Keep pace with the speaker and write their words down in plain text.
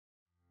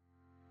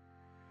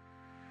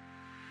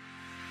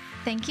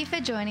Thank you for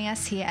joining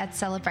us here at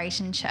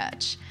Celebration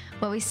Church,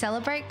 where we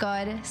celebrate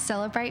God,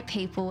 celebrate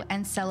people,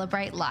 and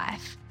celebrate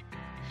life.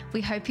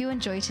 We hope you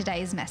enjoy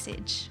today's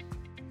message.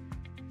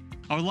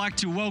 I would like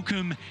to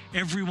welcome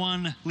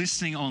everyone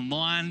listening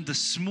online.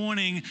 This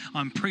morning,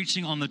 I'm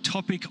preaching on the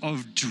topic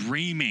of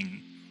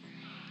dreaming.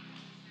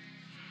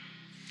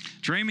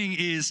 Dreaming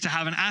is to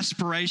have an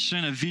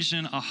aspiration, a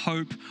vision, a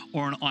hope,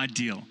 or an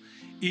ideal.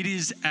 It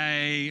is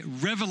a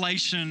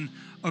revelation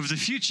of the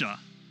future.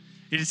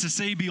 It is to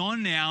see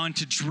beyond now and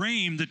to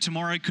dream that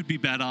tomorrow could be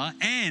better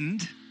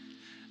and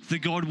that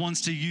God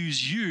wants to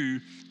use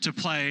you to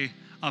play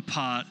a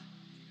part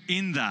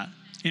in that.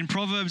 In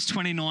Proverbs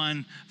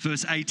 29,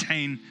 verse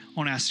 18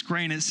 on our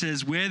screen, it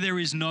says, where there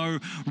is no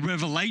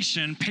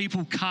revelation,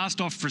 people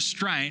cast off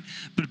restraint,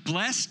 but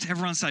blessed,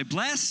 everyone say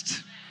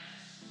blessed,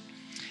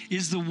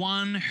 is the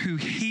one who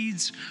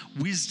heeds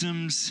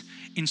wisdom's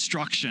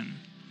instruction.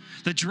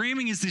 The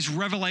dreaming is this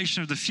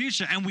revelation of the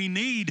future, and we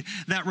need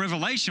that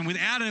revelation.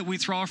 Without it, we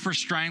throw off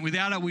restraint.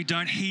 Without it, we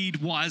don't heed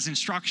wise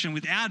instruction.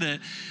 Without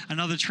it,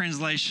 another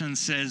translation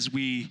says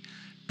we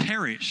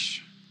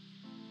perish.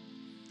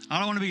 I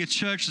don't want to be a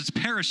church that's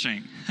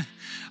perishing.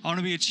 I want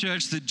to be a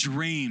church that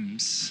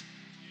dreams,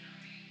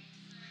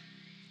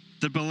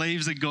 that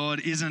believes that God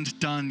isn't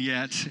done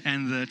yet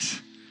and that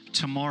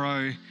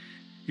tomorrow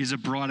is a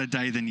brighter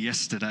day than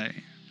yesterday.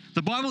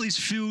 The Bible is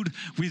filled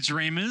with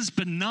dreamers,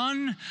 but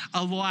none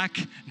are like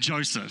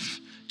Joseph.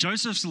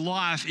 Joseph's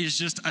life is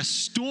just a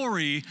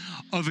story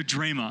of a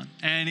dreamer.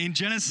 And in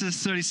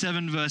Genesis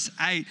 37, verse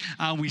 8,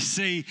 we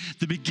see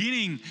the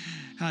beginning.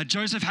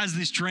 Joseph has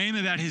this dream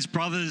about his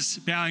brothers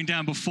bowing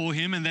down before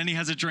him, and then he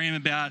has a dream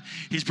about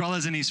his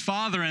brothers and his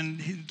father,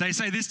 and they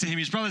say this to him.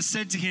 His brothers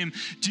said to him,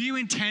 "Do you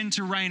intend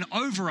to reign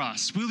over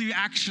us? Will you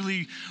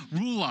actually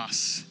rule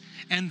us?"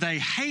 And they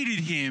hated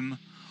him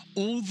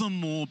all the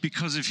more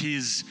because of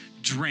his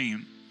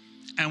dream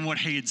and what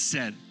he had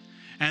said.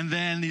 And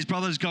then these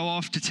brothers go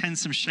off to tend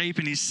some sheep,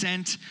 and he's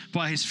sent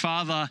by his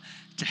father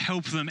to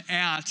help them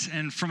out.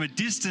 And from a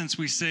distance,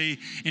 we see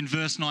in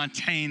verse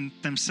 19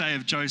 them say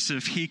of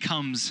Joseph, "Here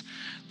comes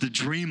the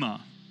dreamer."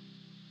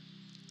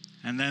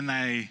 And then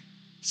they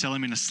sell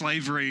him into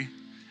slavery,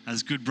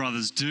 as good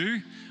brothers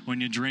do when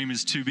your dream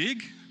is too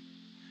big.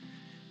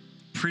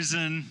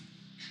 Prison,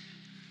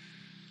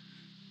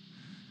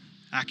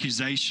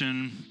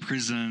 accusation,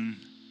 prison,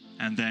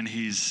 and then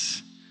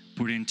he's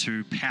put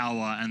into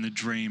power and the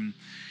dream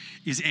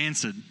is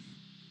answered.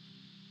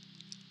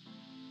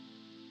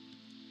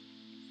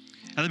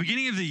 At the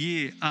beginning of the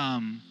year,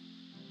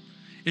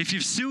 if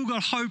you've still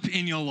got hope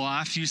in your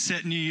life, you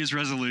set New Year's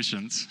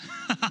resolutions.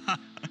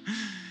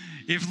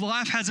 If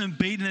life hasn't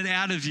beaten it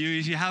out of you,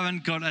 if you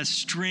haven't got a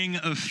string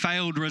of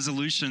failed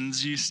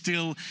resolutions, you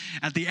still,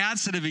 at the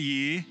outset of a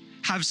year,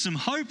 have some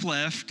hope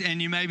left,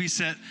 and you maybe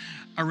set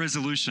a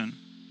resolution.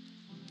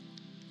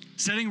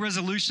 Setting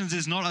resolutions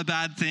is not a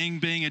bad thing.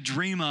 Being a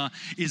dreamer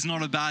is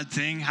not a bad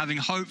thing. Having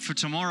hope for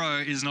tomorrow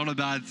is not a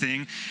bad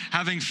thing.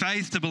 Having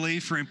faith to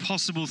believe for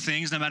impossible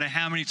things, no matter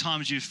how many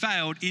times you've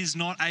failed, is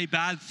not a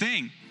bad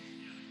thing.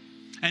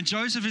 And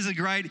Joseph is a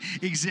great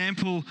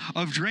example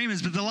of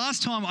dreamers. But the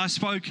last time I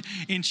spoke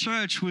in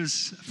church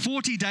was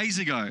 40 days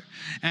ago,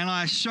 and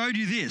I showed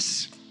you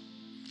this,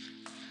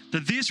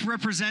 that this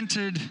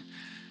represented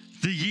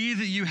the year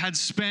that you had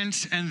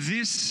spent, and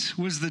this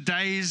was the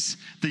days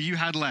that you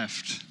had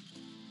left.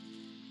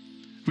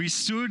 We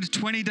stood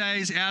 20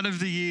 days out of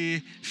the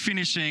year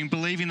finishing,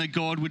 believing that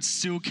God would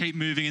still keep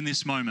moving in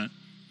this moment.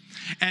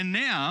 And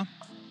now,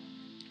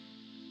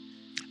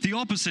 the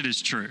opposite is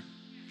true.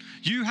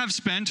 You have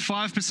spent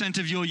 5%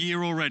 of your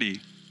year already.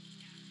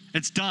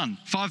 It's done.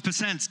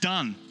 5%'s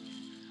done.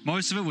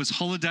 Most of it was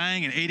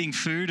holidaying and eating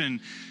food and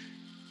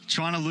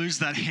trying to lose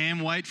that ham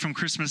weight from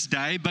Christmas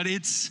Day, but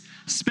it's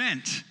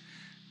spent.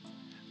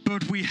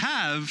 But we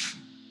have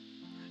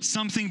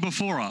something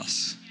before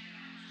us.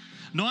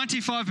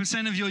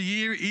 95% of your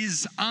year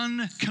is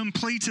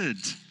uncompleted.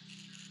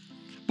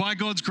 By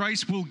God's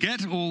grace, we'll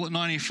get all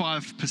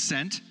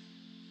 95%.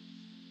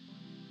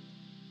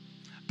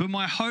 But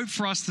my hope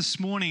for us this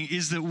morning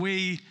is that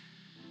we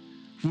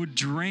would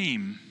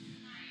dream.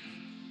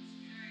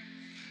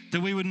 That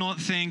we would not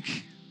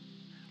think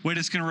we're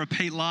just going to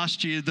repeat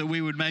last year, that we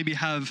would maybe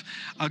have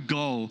a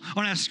goal.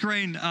 On our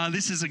screen,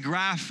 this is a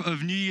graph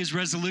of New Year's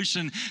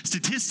resolution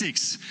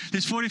statistics.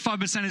 There's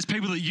 45% is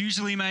people that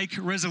usually make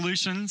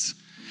resolutions,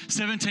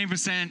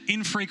 17%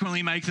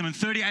 infrequently make them, and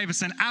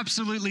 38%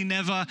 absolutely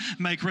never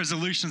make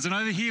resolutions. And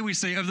over here we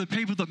see of the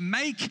people that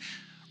make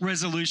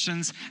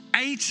resolutions,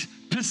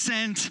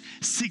 8%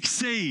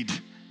 succeed.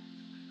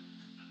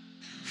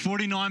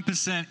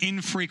 49%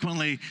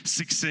 infrequently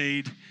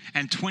succeed,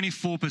 and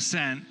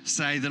 24%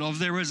 say that of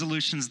their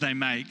resolutions they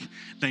make,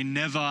 they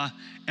never,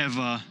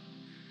 ever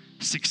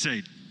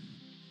succeed.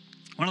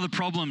 One of the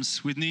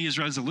problems with New Year's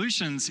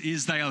resolutions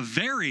is they are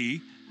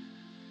very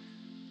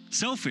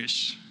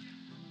selfish.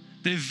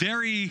 They're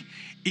very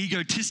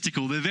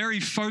egotistical. They're very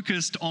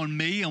focused on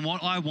me and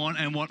what I want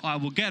and what I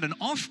will get. And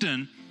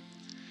often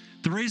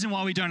The reason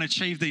why we don't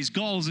achieve these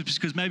goals is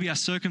because maybe our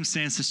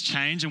circumstances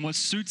change and what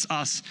suits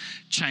us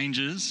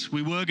changes.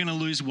 We were going to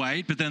lose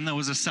weight, but then there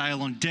was a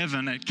sale on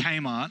Devon at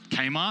Kmart,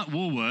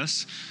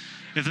 Woolworths.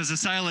 If there's a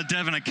sale at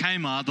Devon at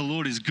Kmart, the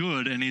Lord is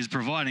good and he's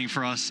providing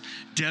for us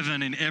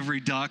Devon in every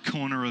dark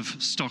corner of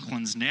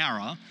Stockland's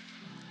Nowra.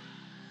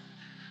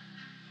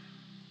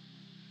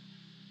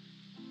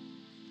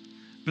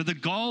 But the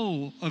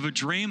goal of a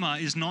dreamer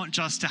is not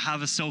just to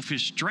have a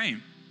selfish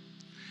dream.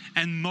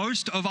 And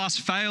most of us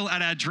fail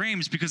at our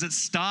dreams because it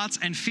starts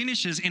and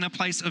finishes in a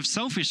place of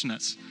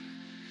selfishness.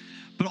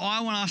 But I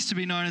want us to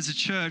be known as a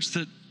church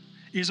that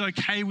is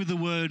okay with the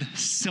word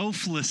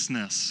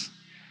selflessness.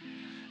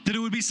 That it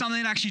would be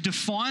something that actually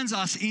defines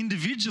us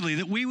individually,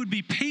 that we would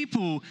be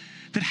people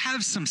that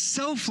have some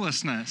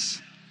selflessness,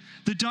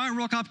 that don't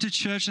rock up to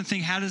church and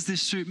think, how does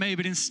this suit me?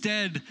 But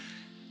instead,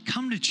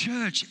 come to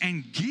church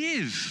and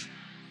give.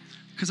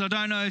 Because I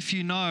don't know if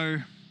you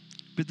know,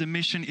 but the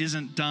mission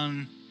isn't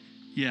done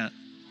yet.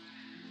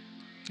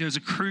 There's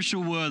a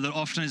crucial word that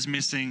often is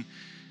missing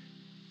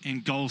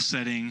in goal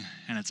setting,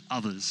 and it's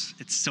others.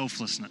 It's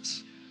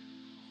selflessness.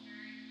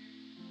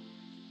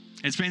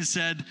 It's been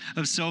said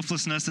of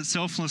selflessness that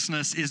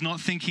selflessness is not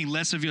thinking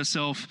less of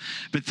yourself,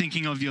 but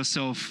thinking of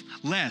yourself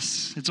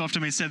less. It's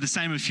often been said the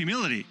same of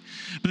humility.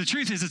 But the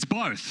truth is it's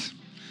both.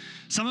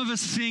 Some of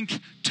us think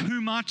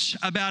too much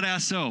about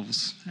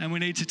ourselves, and we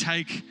need to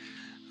take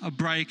a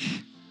break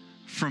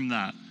from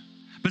that.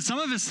 But some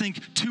of us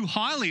think too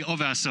highly of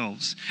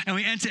ourselves, and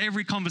we enter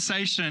every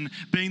conversation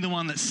being the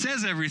one that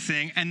says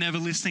everything and never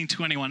listening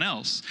to anyone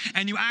else.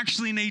 And you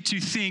actually need to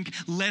think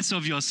less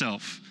of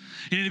yourself.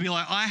 You need to be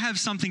like, I have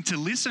something to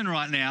listen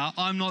right now.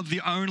 I'm not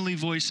the only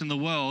voice in the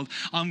world.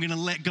 I'm going to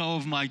let go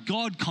of my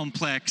God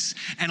complex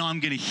and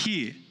I'm going to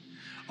hear.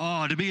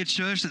 Oh, to be a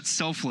church that's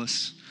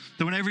selfless.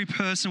 That when every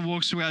person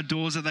walks through our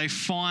doors, that they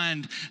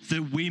find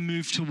that we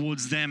move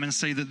towards them and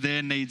see that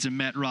their needs are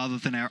met rather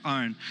than our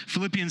own.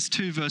 Philippians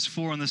 2 verse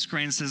 4 on the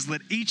screen says,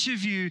 let each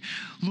of you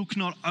look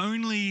not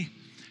only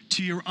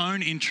to your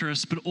own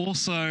interests, but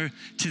also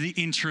to the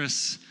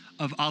interests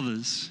of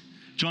others.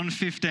 John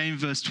 15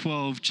 verse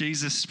 12,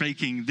 Jesus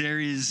speaking,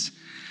 this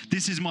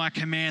is my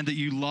command, that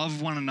you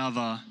love one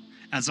another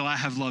as I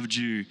have loved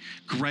you.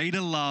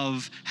 Greater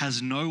love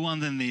has no one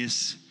than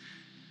this,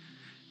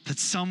 that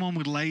someone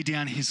would lay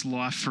down his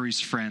life for his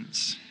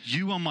friends.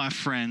 You are my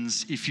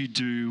friends if you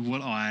do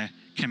what I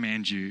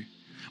command you.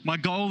 My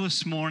goal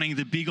this morning,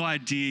 the big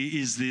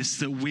idea is this,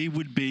 that we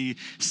would be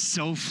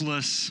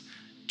selfless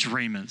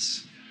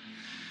dreamers.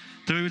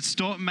 That we would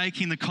stop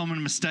making the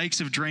common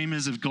mistakes of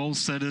dreamers, of goal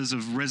setters,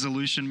 of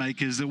resolution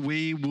makers, that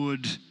we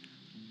would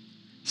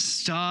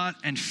start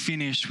and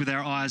finish with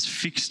our eyes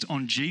fixed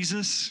on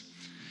Jesus,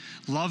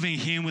 loving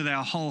him with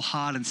our whole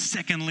heart, and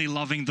secondly,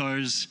 loving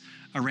those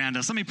around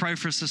us. Let me pray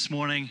for us this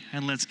morning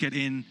and let's get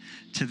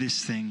into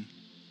this thing.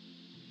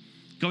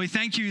 God, we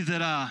thank you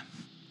that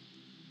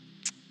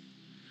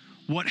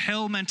what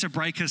hell meant to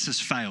break us has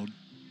failed.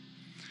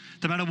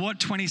 No matter what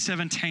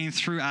 2017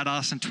 threw at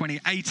us and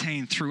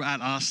 2018 threw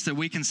at us, that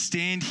we can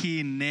stand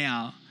here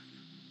now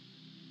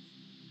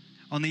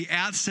on the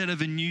outset of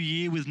a new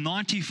year with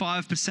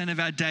 95% of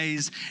our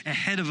days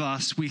ahead of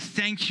us. We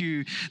thank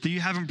you that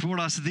you haven't brought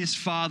us this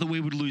far that we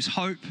would lose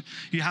hope.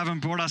 You haven't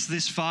brought us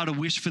this far to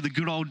wish for the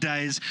good old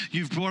days.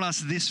 You've brought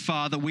us this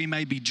far that we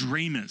may be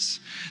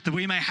dreamers, that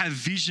we may have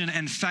vision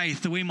and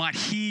faith, that we might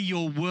hear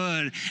your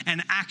word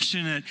and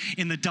action it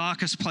in the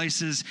darkest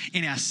places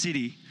in our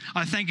city.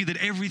 I thank you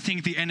that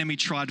everything the enemy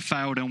tried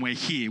failed and we're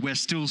here. We're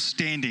still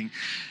standing.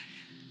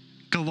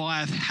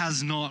 Goliath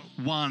has not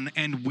won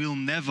and will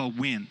never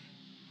win.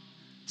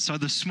 So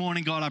this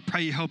morning, God, I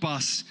pray you help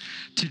us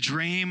to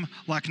dream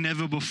like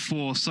never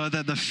before so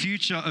that the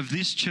future of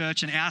this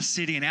church and our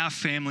city and our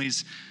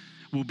families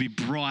will be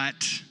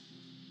bright,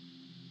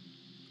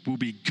 will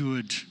be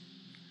good,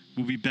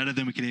 will be better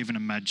than we could even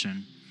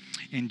imagine.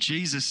 In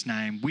Jesus'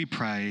 name, we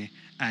pray,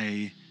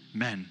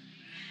 amen.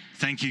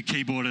 Thank you,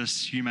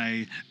 keyboardists. You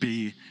may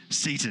be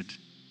seated.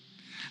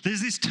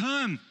 There's this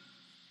term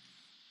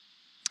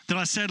that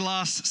I said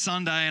last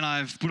Sunday, and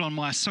I've put on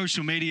my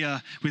social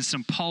media with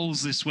some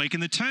polls this week,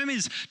 and the term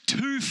is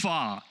too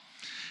far.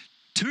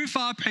 Too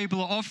far people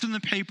are often the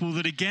people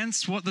that,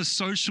 against what the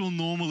social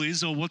normal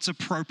is or what's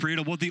appropriate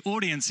or what the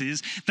audience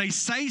is, they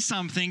say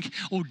something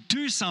or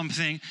do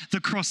something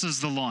that crosses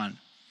the line.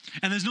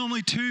 And there's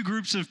normally two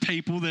groups of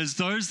people. There's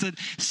those that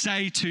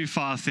say too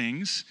far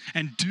things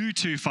and do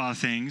too far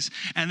things.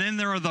 And then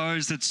there are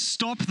those that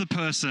stop the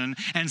person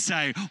and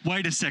say,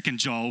 wait a second,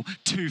 Joel,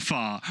 too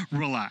far,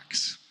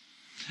 relax.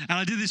 And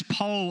I did this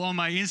poll on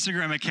my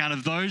Instagram account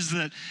of those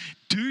that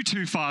do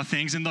too far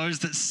things and those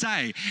that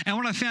say. And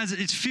what I found is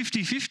that it's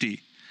 50-50.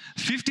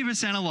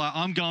 50% are like,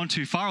 I'm going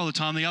too far all the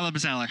time. The other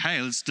percent are like, hey,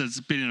 that's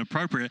a bit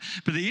inappropriate.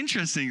 But the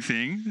interesting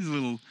thing, this is a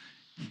little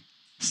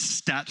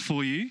stat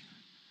for you.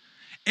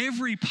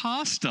 Every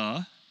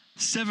pastor,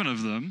 7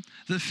 of them,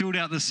 that filled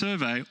out the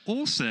survey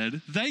all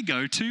said they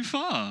go too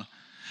far.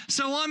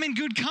 So I'm in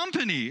good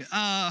company.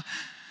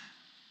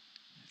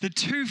 The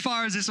too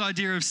far is this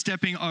idea of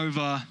stepping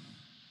over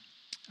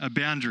a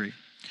boundary.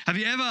 Have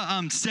you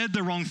ever said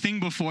the wrong thing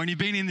before and you've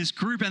been in this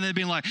group and they've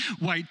been like,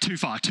 wait, too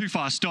far,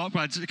 stop,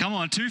 come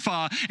on, too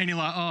far. And you're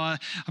like, oh, I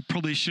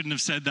probably shouldn't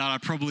have said that. I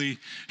probably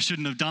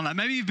shouldn't have done that.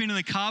 Maybe you've been in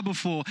the car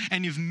before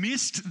and you've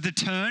missed the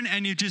turn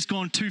and you've just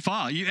gone too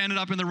far. You ended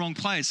up in the wrong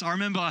place. I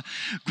remember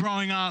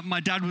growing up, my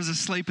dad was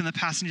asleep in the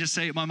passenger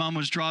seat. My mum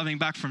was driving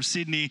back from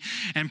Sydney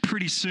and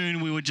pretty soon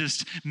we were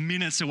just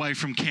minutes away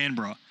from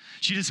Canberra.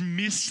 She just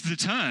missed the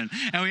turn.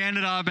 And we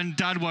ended up, and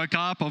Dad woke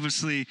up,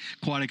 obviously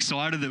quite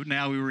excited that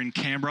now we were in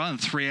Canberra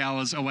and 3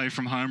 hours away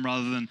from home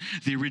rather than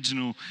the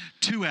original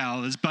 2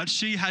 hours. But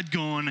she had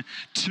gone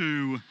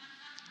too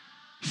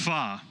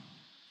far.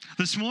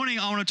 This morning,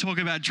 I want to talk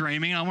about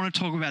dreaming. I want to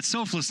talk about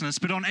selflessness.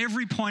 But on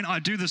every point I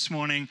do this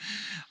morning,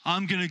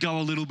 I'm going to go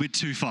a little bit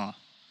too far.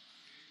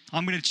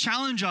 I'm going to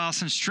challenge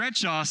us and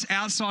stretch us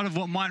outside of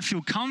what might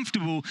feel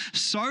comfortable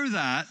so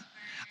that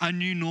a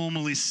new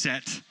normal is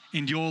set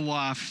in your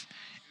life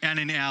and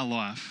in our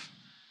life.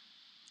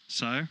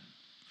 So,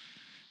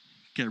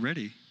 get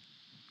ready.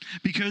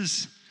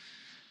 Because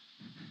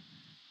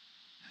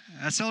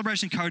our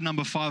celebration code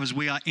number 5 is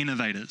we are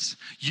innovators.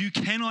 You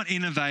cannot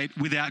innovate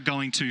without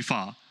going too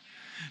far.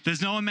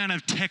 There's no amount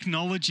of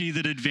technology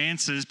that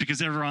advances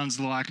because everyone's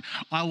like,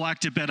 I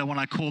liked it better when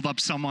I called up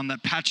someone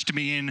that patched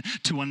me in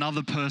to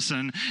another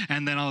person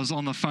and then I was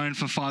on the phone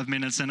for 5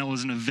 minutes and it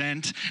was an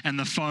event and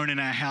the phone in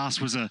our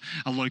house was a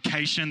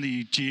location that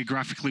you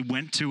geographically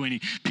went to and you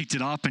picked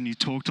it up and you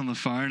talked on the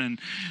phone, and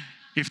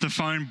if the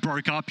phone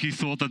broke up, you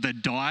thought that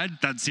they'd died.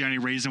 That's the only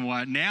reason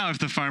why. Now, if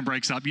the phone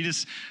breaks up,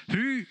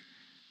 the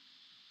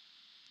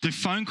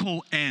phone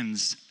call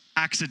ends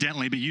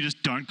accidentally, but you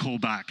just don't call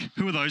back.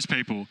 Who are those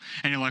people?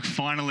 And you're like,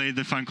 finally,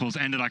 the phone call's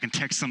ended. I can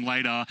text them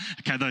later.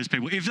 Okay, those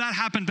people. If that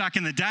happened back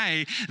in the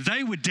day,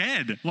 they were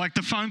dead. Like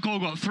the phone call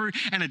got through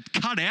and it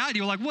cut out.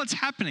 You're like, what's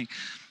happening?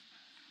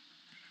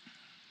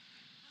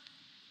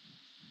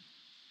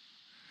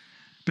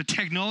 But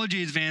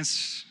technology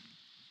advanced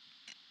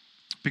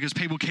because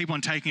people keep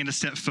on taking it a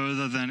step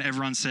further than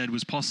everyone said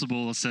was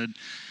possible or said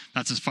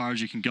that's as far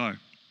as you can go.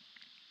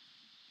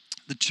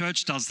 The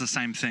church does the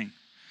same thing.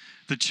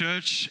 The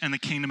church and the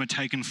kingdom are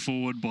taken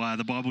forward by,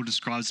 the Bible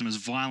describes them as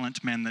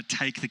violent men that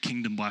take the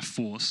kingdom by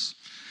force,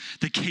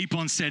 that keep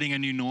on setting a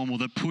new normal,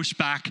 that push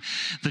back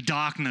the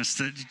darkness,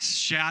 that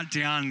shout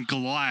down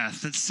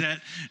Goliath, that set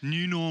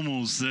new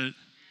normals, that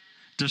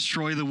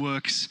destroy the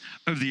works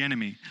of the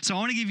enemy. So I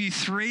want to give you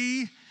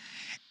 3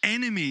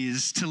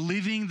 enemies to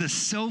living the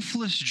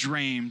selfless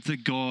dream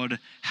that God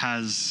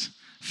has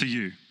for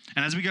you.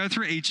 And as we go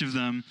through each of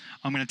them,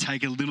 I'm going to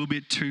take a little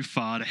bit too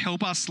far to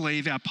help us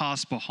leave our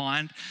past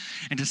behind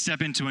and to step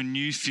into a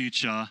new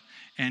future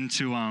and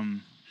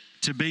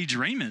to be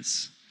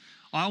dreamers.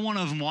 I want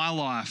of my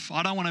life,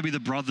 I don't want to be the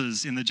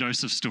brothers in the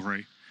Joseph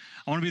story.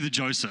 I want to be the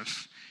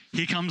Joseph.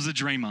 Here comes the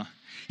dreamer.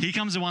 Here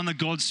comes the one that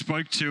God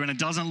spoke to, and it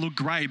doesn't look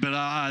great, but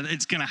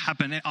it's going to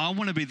happen. I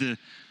want to be the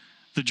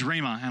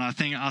dreamer, and I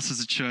think us as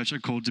a church are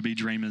called to be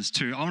dreamers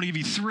too. I want to give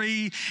you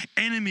 3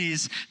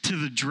 enemies to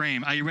the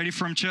dream. Are you ready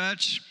for them,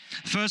 church?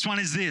 The first one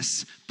is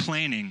this: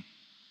 planning.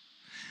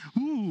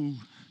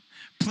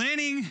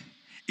 Planning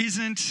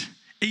isn't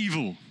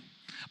evil,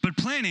 but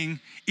planning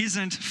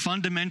isn't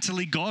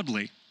fundamentally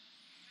godly.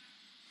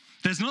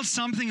 There's not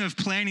something of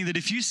planning that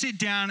if you sit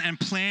down and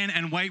plan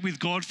and wait with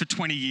God for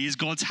 20 years,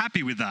 God's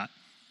happy with that.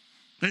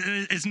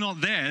 It's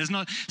not there. It's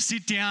not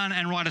sit down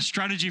and write a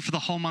strategy for the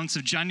whole months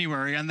of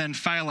January and then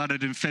fail at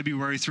it in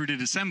February through to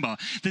December.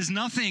 There's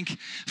nothing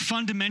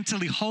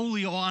fundamentally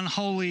holy or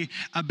unholy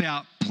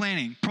about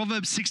planning.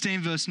 Proverbs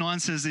 16 verse 9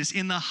 says this: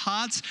 in their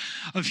hearts,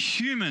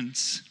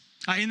 humans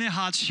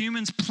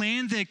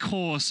plan their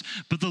course,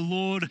 but the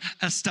Lord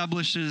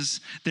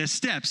establishes their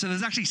steps. So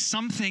there's actually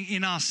something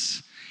in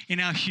us, in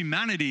our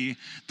humanity,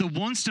 that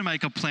wants to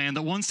make a plan,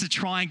 that wants to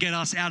try and get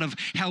us out of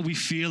how we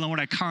feel and what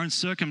our current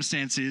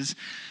circumstance is.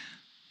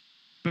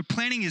 But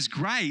planning is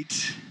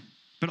great,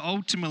 but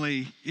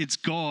ultimately it's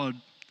God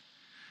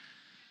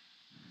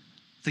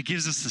that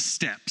gives us the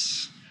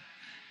steps,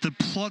 that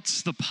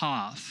plots the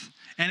path.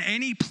 And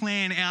any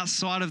plan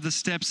outside of the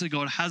steps that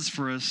God has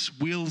for us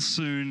will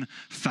soon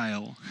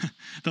fail.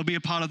 They'll be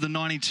a part of the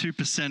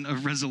 92%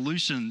 of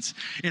resolutions.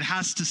 It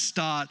has to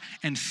start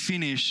and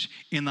finish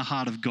in the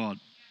heart of God.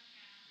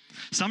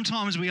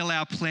 Sometimes we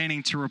allow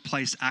planning to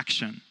replace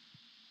action.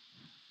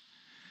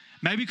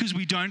 Maybe because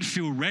we don't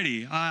feel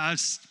ready.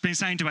 I've been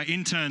saying to our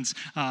interns,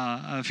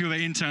 a few of our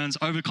interns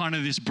over kind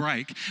of this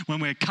break, when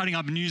we're cutting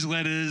up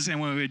newsletters and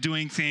when we're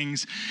doing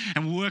things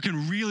and we're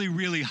working really,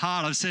 really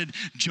hard. I've said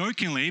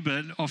jokingly,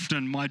 but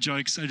often my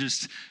jokes are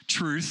just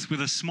truth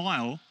with a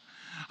smile.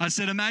 I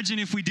said, imagine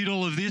if we did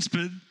all of this,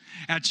 but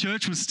our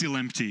church was still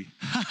empty.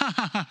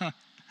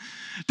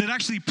 That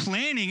actually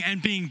planning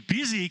and being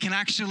busy can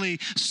actually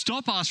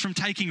stop us from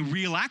taking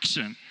real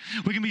action.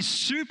 We can be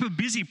super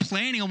busy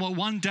planning on what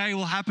one day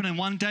will happen, and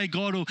one day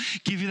God will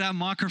give you that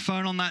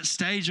microphone on that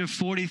stage of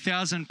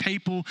 40,000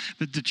 people.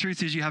 But the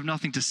truth is you have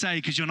nothing to say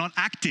because you're not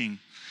acting.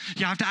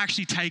 You have to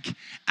actually take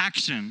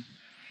action.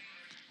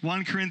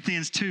 1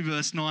 Corinthians 2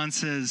 verse 9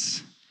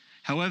 says,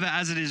 However,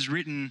 as it is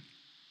written,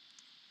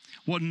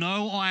 what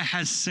no eye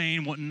has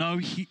seen, what no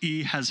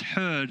ear has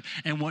heard,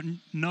 and what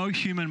no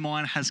human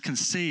mind has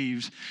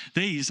conceived,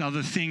 these are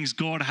the things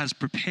God has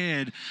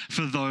prepared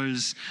for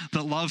those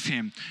that love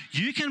him.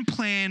 You can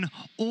plan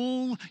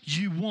all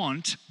you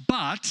want,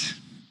 but,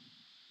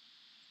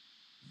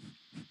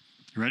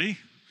 ready?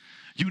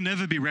 You'll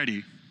never be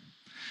ready.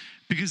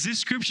 Because this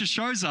scripture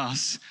shows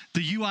us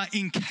that you are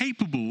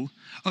incapable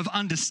of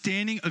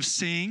understanding, of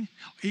seeing,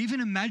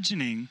 even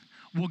imagining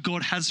what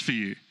God has for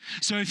you.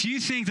 So if you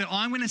think that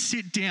I'm going to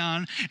sit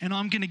down and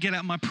I'm going to get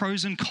out my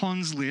pros and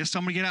cons list,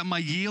 I'm going to get out my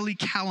yearly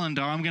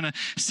calendar, I'm going to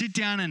sit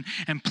down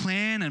and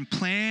plan and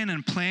plan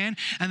and plan,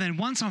 and then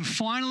once I'm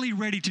finally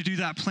ready to do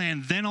that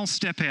plan, then I'll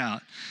step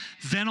out.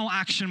 Then I'll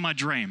action my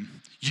dream.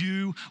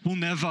 You will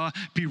never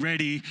be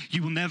ready.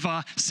 You will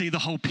never see the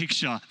whole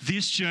picture.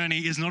 This journey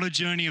is not a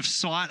journey of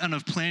sight and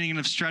of planning and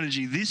of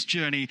strategy. This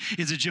journey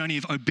is a journey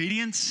of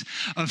obedience,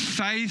 of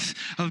faith,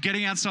 of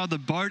getting outside the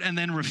boat and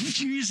then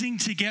refusing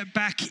to get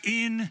back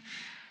in.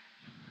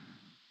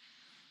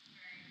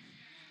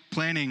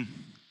 Planning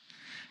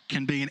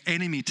can be an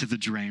enemy to the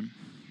dream.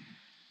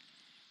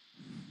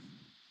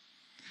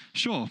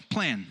 Sure,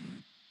 plan,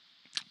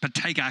 but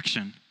take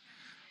action.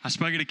 I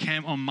spoke at a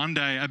camp on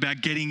Monday about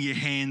getting your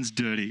hands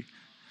dirty.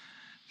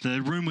 The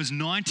room was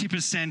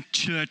 90%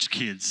 church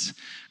kids,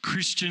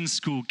 Christian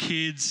school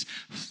kids.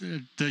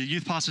 The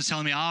youth pastor was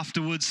telling me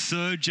afterwards,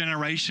 third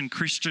generation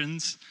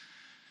Christians.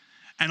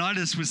 And I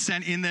just was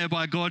sent in there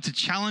by God to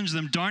challenge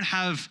them. Don't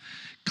have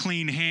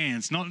clean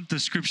hands, not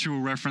the scriptural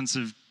reference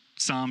of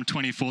Psalm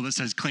 24 that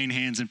says clean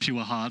hands and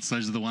pure hearts.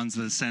 Those are the ones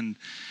that ascend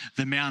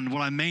the mountain.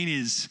 What I mean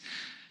is,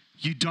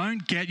 you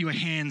don't get your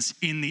hands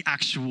in the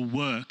actual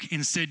work.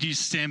 Instead, you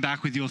stand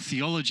back with your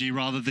theology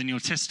rather than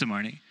your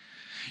testimony.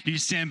 You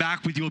stand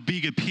back with your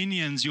big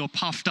opinions, your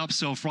puffed up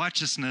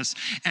self-righteousness,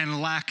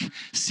 and lack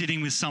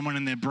sitting with someone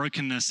in their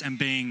brokenness and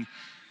being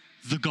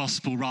the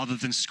gospel rather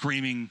than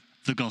screaming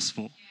the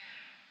gospel.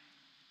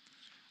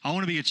 I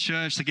want to be a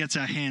church that gets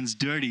our hands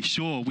dirty.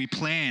 Sure, we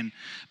plan,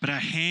 but our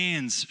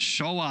hands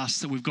show us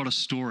that we've got a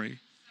story.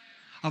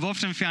 I've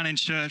often found in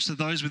church that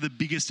those with the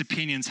biggest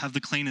opinions have the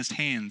cleanest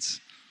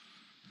hands.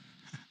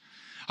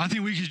 I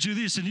think we should do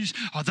this, and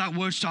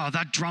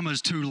that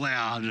drummer's too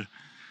loud.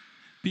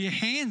 But your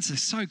hands are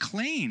so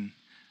clean.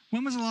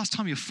 When was the last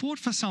time you fought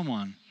for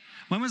someone?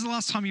 When was the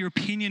last time your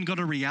opinion got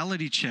a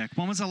reality check?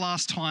 When was the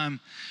last time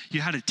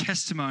you had a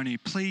testimony?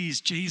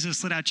 Please,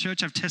 Jesus, let our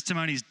church have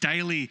testimonies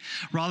daily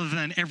rather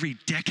than every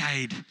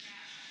decade.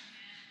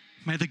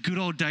 May the good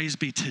old days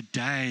be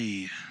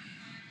today.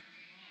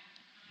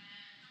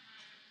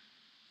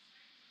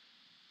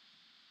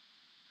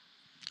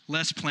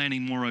 Less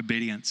planning, more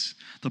obedience.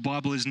 The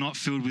Bible is not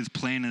filled with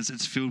planners,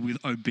 it's filled with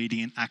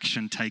obedient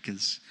action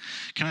takers.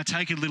 Can I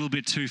take it a little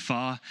bit too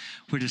far?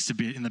 We're just a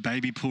bit in the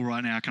baby pool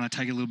right now. Can I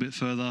take it a little bit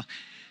further?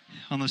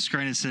 On the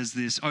screen it says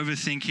this: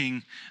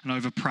 overthinking and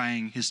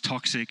overpraying is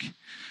toxic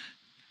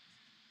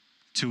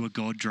to a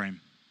God dream.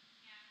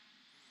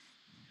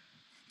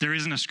 There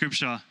isn't a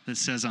scripture that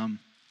says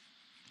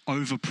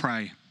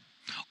overpray.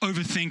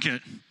 Overthink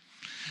it.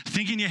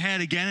 Think in your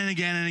head again and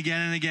again and again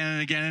and again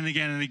and again and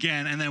again and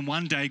again, and then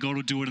one day God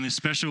will do it in this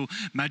special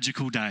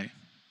magical day.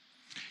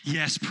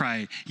 Yes,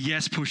 pray.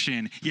 Yes, push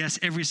in. Yes,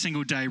 every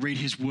single day read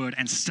his word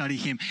and study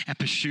him and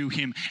pursue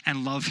him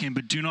and love him,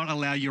 but do not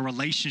allow your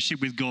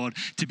relationship with God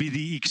to be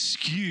the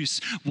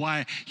excuse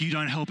why you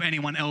don't help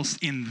anyone else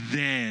in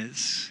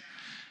theirs.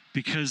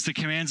 Because the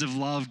commands of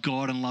love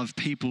God and love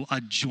people are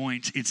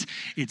joint.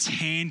 It's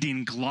hand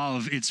in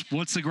glove. It's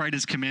what's the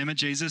greatest commandment,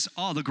 Jesus?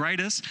 Oh, the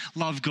greatest,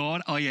 love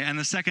God. Oh yeah, and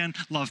the second,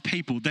 love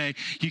people.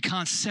 You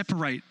can't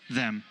separate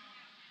them.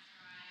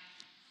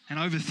 And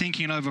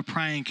overthinking and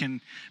overpraying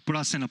can put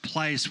us in a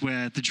place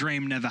where the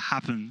dream never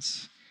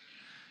happens.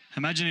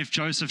 Imagine if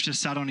Joseph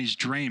just sat on his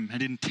dream and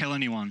didn't tell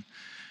anyone.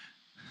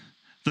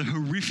 The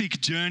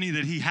horrific journey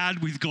that he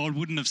had with God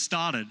wouldn't have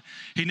started.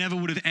 He never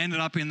would have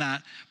ended up in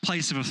that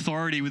place of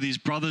authority with his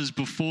brothers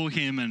before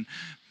him and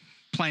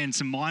playing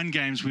some mind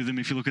games with him.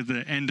 If you look at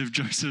the end of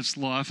Joseph's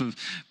life of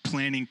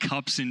planting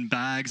cups in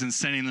bags and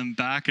sending them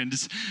back and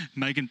just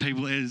making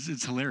people,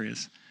 it's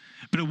hilarious.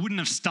 But it wouldn't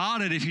have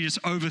started if he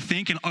just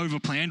overthink and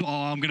overplanned. Oh,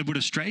 I'm going to put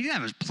a strategy. He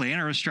didn't have a plan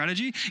or a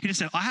strategy. He just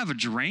said, I have a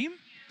dream,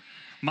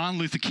 Martin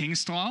Luther King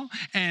style,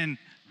 and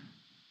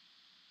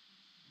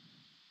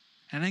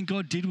then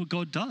God did what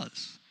God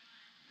does.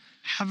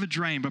 Have a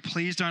dream, but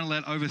please don't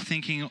let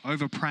overthinking,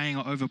 overpraying,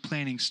 or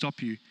overplanning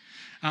stop you.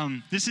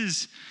 This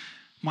is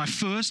my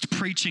first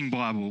preaching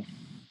Bible.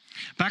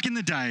 Back in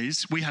the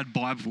days, we had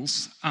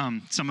Bibles.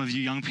 Some of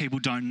you young people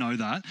don't know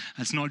that.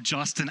 It's not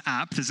just an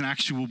app, there's an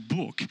actual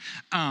book.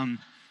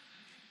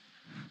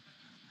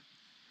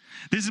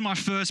 This is my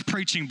first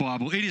preaching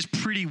Bible. It is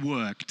pretty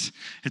worked.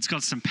 It's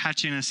got some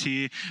patchiness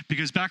here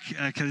because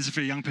this is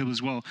for young people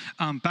as well.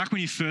 Back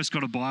when you first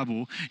got a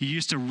Bible, you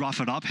used to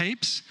rough it up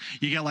heaps.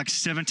 You get like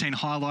 17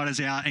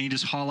 highlighters out and you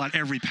just highlight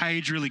every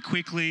page really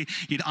quickly.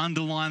 You'd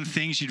underline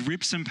things. You'd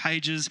rip some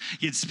pages.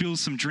 You'd spill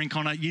some drink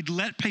on it. You'd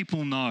let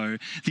people know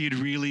that you'd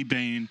really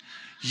been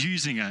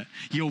using it.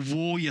 You'll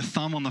wore your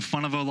thumb on the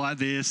front of it like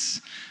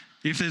this.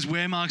 If there's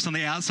wear marks on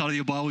the outside of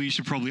your Bible, you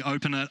should probably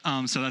open it.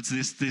 So that's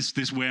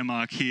this wear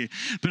mark here.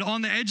 But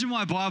on the edge of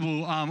my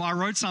Bible, I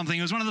wrote something.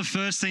 It was one of the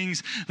first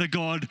things that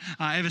God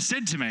ever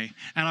said to me.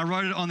 And I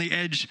wrote it on the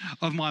edge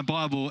of my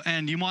Bible.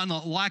 And you might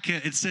not like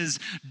it. It says,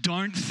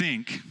 "Don't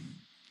think."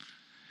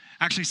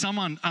 Actually,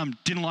 someone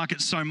didn't like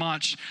it so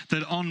much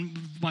that on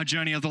my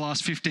journey of the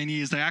last 15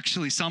 years,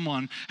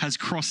 someone has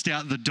crossed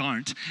out the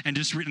 "don't" and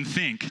just written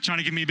 "think," trying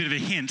to give me a bit of a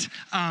hint.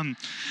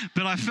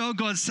 But I felt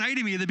God say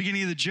to me at the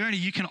beginning of the journey,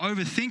 you can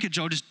overthink it,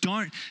 Joel. Just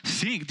don't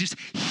think. Just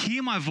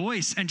hear my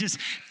voice and just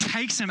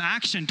take some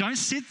action. Don't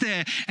sit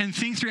there and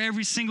think through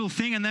every single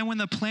thing. And then when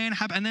the plan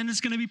happens, and then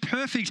it's going to be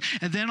perfect.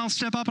 And then I'll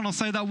step up and I'll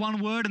say that one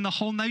word and the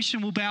whole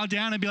nation will bow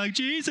down and be like,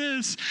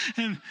 "Jesus."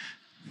 And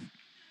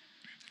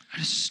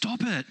just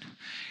stop it.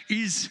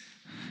 Is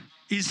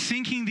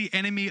thinking the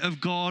enemy of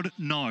God?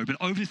 No, but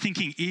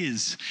overthinking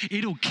is.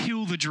 It'll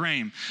kill the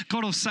dream.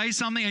 God will say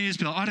something and you just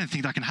be like, "I don't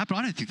think that can happen.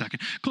 I don't think that can.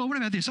 God, what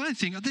about this? I don't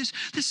think this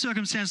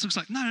circumstance looks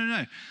like."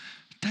 No.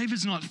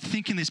 David's not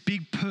thinking this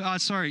big,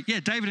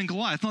 David and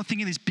Goliath, not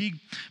thinking this big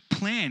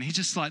plan. He's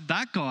just like,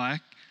 that guy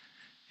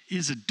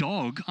is a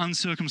dog,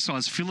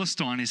 uncircumcised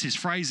Philistine is his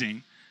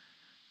phrasing.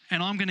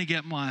 And I'm going to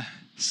get my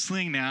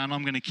sling now and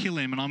I'm going to kill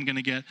him and I'm going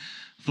to get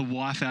the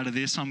wife out of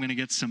this. I'm going to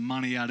get some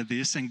money out of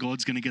this and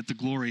God's going to get the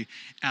glory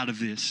out of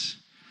this.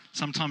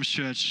 Sometimes,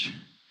 church,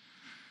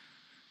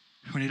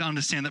 we need to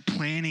understand that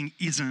planning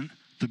isn't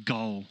the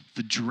goal,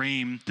 the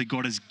dream that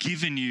God has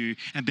given you,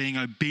 and being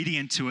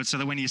obedient to it so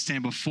that when you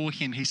stand before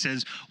him, he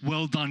says,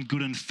 "Well done,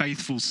 good and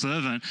faithful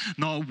servant,"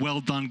 not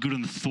 "well done, good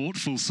and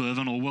thoughtful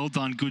servant," or "well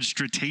done, good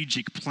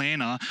strategic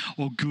planner,"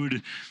 or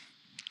 "good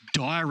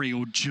diary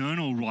or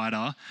journal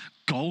writer,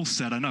 goal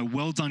setter." No,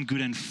 "well done,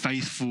 good and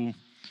faithful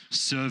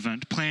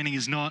servant." Planning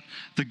is not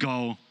the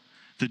goal.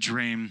 The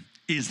dream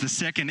is. The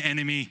second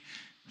enemy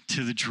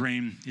to the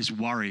dream is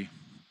worry.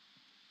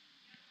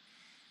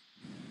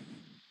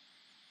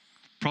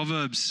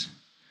 Proverbs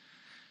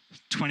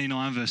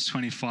 29 verse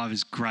 25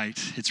 is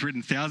great. It's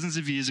written thousands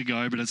of years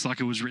ago, but it's like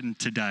it was written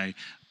today,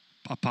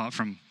 apart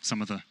from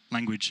some of the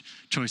language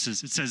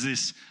choices. It says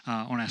this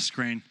on our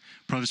screen.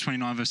 Proverbs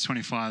 29 verse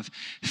 25.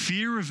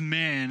 "Fear of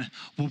man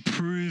will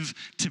prove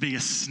to be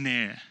a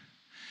snare,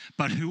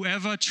 but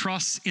whoever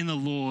trusts in the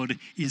Lord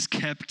is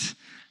kept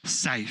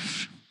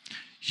safe."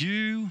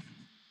 You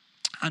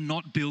are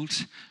not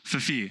built for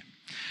fear.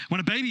 When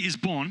a baby is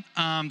born,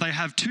 they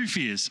have two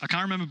fears. I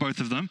can't remember both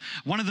of them.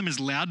 One of them is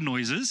loud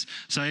noises.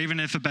 So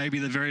even if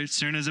very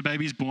soon as a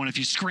baby is born, if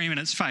you scream in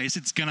its face,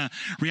 it's going to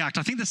react.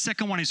 I think the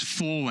second one is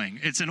falling.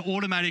 It's an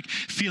automatic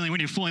feeling when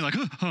you're falling, like,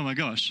 oh my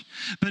gosh.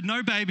 But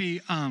no baby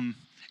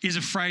is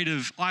afraid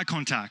of eye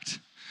contact.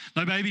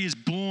 No baby is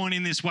born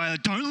in this way,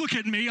 like, "Don't look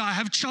at me, I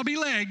have chubby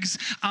legs."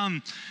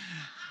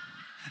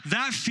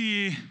 That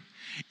fear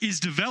is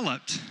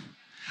developed.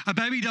 A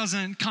baby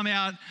doesn't come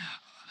out.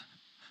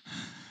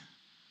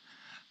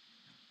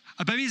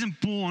 A baby isn't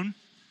born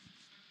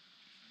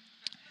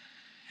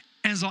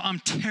and is like, "I'm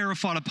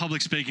terrified of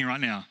public speaking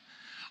right now.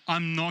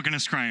 I'm not going to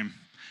scream.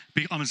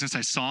 I'm just going to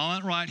stay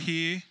silent right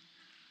here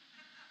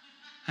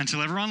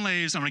until everyone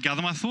leaves. I'm going to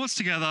gather my thoughts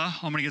together.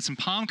 I'm going to get some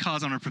palm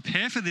cards. I'm going to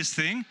prepare for this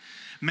thing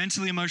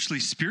mentally, emotionally,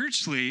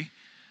 spiritually.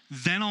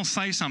 Then I'll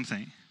say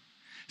something."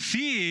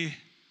 Fear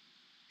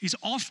is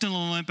often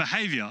a learned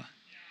behavior.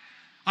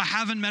 I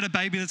haven't met a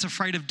baby that's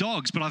afraid of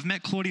dogs, but I've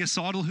met Claudia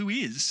Seidel who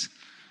is.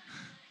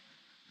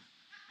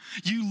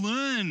 You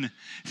learn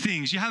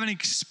things. You have an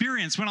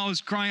experience. When I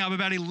was growing up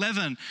about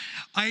 11,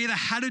 I either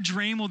had a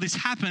dream or this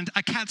happened.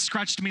 A cat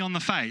scratched me on the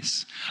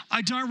face.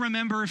 I don't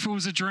remember if it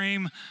was a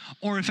dream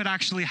or if it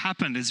actually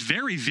happened. It's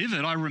very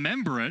vivid. I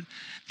remember it.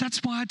 That's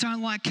why I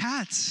don't like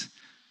cats.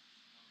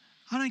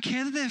 I don't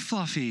care that they're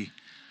fluffy.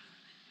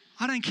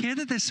 I don't care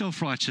that they're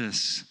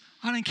self-righteous.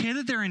 I don't care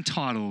that they're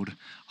entitled.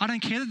 I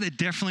don't care that they're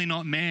definitely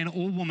not man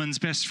or woman's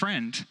best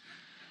friend.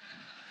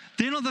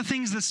 They're not the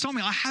things that stop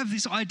me. I have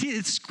this idea.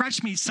 It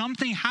scratched me.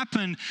 Something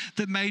happened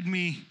that made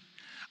me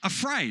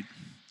afraid.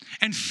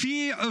 And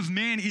fear of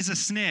man is a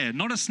snare,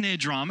 not a snare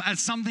drum,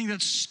 as something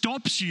that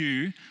stops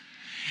you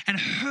and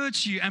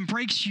hurts you and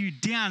breaks you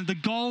down. The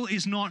goal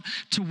is not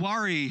to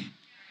worry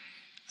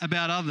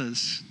about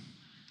others.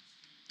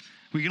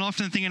 We can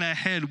often think in our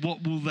head,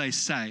 what will they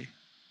say?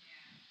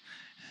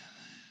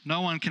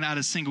 No one can add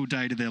a single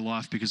day to their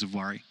life because of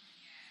worry.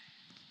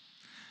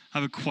 I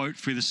have a quote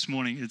for you this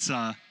morning. It's,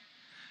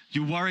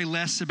 "You worry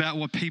less about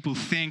what people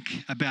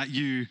think about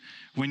you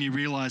when you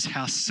realize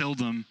how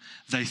seldom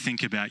they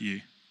think about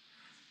you."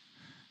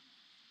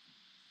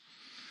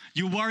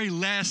 You worry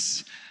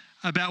less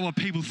about what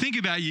people think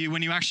about you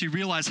when you actually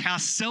realize how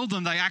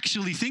seldom they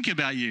actually think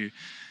about you.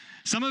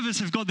 Some of us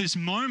have got this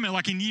moment,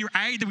 like in year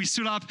 8, that we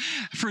stood up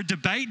for a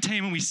debate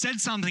team and we said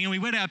something and we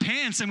wet our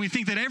pants and we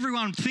think that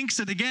everyone thinks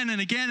it again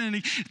and again,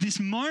 and this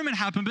moment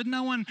happened, but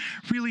no one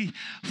really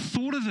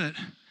thought of it.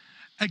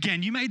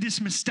 Again, you made this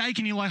mistake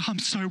and you're like, "I'm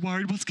so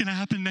worried, what's going to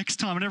happen next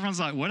time?" And everyone's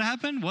like, "What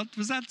happened? What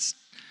was that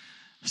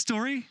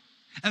story?"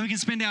 And we can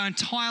spend our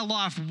entire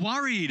life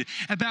worried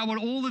about what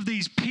all of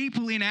these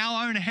people in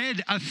our own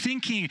head are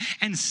thinking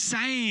and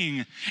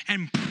saying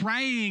and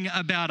praying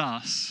about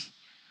us.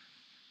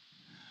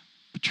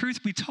 But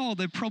truth be told,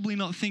 they're probably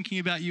not thinking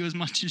about you as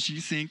much as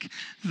you think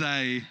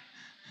they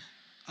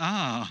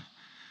are.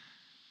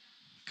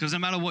 Because no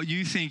matter what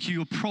you think,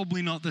 you're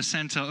probably not the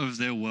center of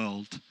their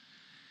world.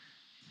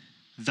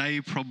 They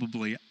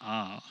probably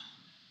are.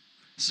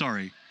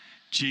 Sorry,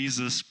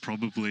 Jesus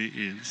probably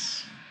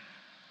is.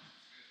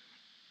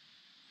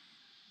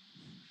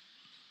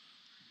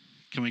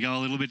 Can we go a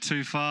little bit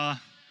too far?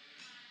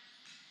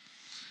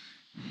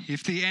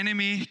 If the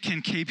enemy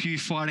can keep you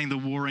fighting the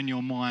war in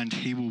your mind,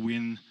 he will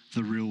win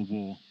the real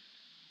war.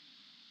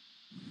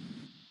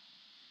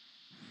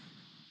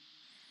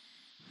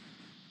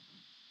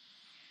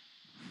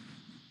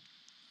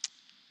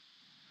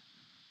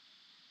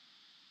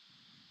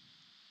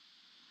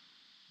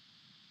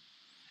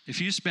 If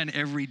you spend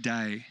every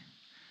day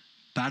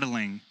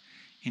battling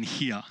in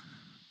here,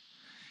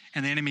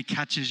 and the enemy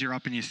catches you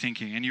up in your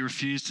thinking, and you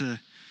refuse to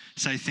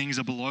say things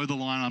are below the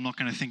line, I'm not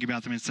going to think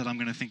about them, instead I'm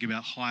going to think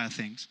about higher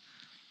things,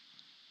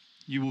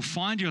 you will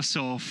find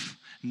yourself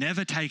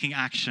never taking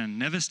action,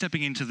 never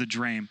stepping into the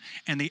dream,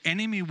 and the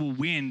enemy will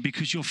win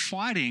because you're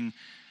fighting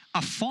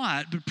a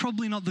fight, but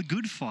probably not the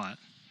good fight.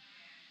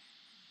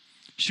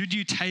 Should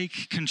you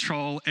take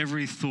control,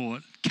 every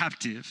thought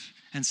captive,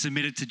 and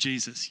submit it to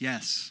Jesus?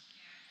 Yes,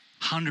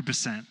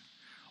 100%,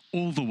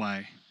 all the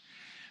way.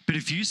 But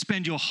if you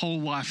spend your whole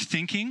life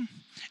thinking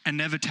and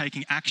never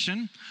taking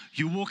action,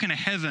 you walk into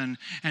heaven,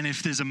 and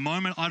if there's a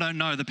moment, I don't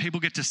know, that people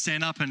get to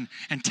stand up and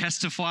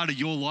testify to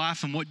your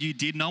life and what you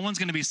did, no one's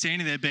going to be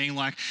standing there being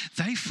like,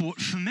 they fought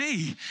for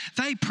me.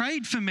 They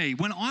prayed for me.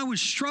 When I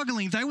was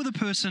struggling, they were the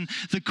person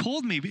that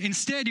called me. But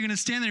instead, you're going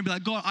to stand there and be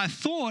like, God, I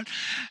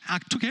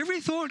took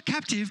every thought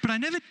captive, but I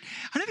never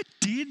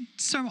did.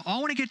 So I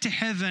want to get to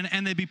heaven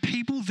and there'd be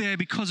people there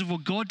because of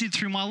what God did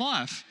through my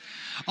life.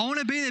 I want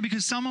to be there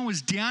because someone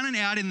was down and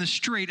out in the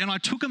street and I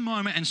took a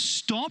moment and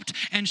stopped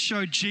and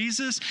showed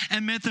Jesus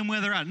and met them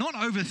where they're at. Not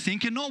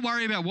overthinking, not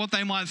worry about what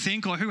they might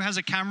think or who has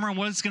a camera and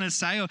what it's going to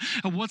say or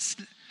what's...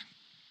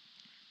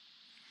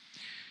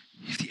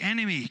 If the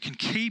enemy can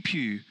keep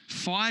you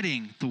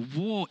fighting the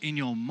war in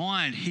your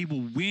mind, he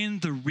will win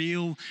the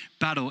real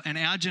battle. And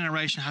our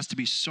generation has to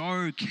be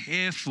so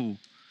careful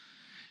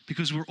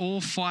because we're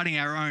all fighting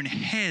our own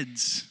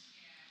heads.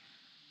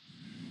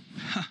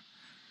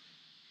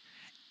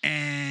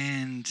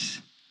 And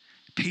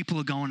people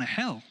are going to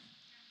hell.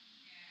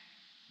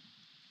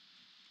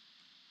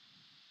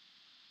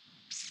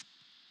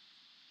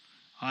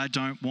 I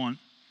don't want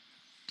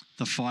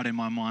the fight in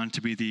my mind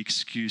to be the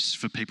excuse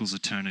for people's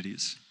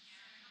eternities.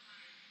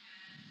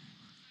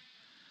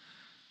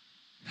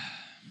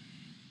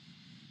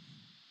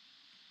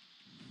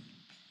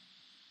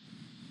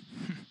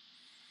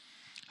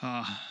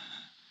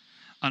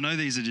 I know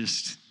these are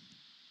just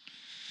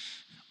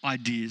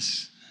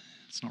ideas.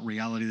 It's not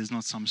reality. There's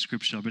not some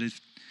scripture. But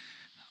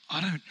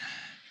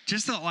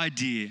just the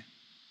idea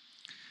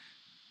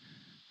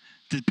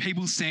that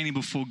people standing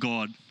before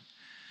God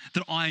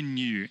that I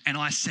knew and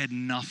I said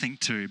nothing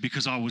to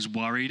because I was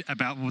worried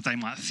about what they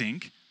might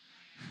think,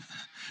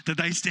 that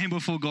they stand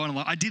before God and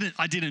like, I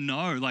didn't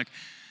know.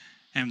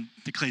 And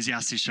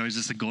Ecclesiastes shows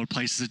us that God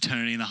places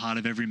eternity in the heart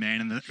of every man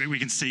and that we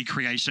can see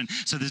creation.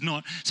 So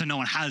no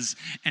one has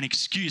an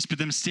excuse. But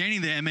them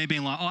standing there and me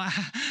being like,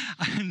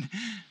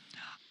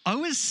 I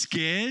was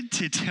scared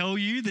to tell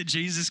you that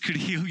Jesus could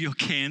heal your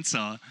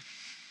cancer.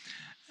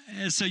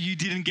 So you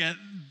didn't get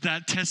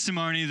that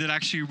testimony that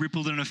actually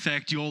rippled and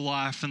affect your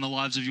life and the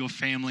lives of your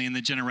family and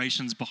the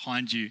generations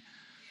behind you.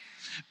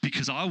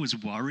 Because I was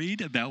worried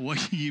about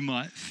what you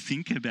might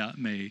think about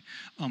me.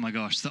 Oh my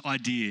gosh, the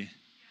idea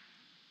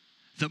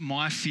that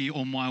my fear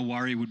or my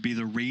worry would be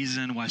the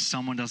reason why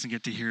someone doesn't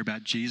get to hear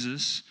about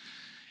Jesus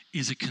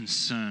is a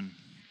concern.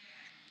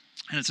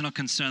 And it's not a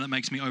concern that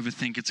makes me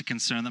overthink. It's a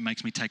concern that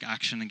makes me take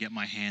action and get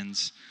my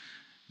hands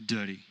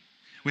dirty.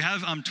 We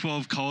have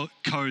 12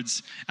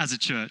 codes as a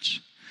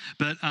church.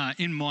 But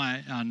in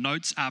my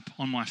notes app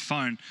on my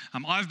phone,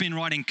 I've been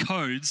writing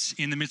codes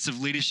in the midst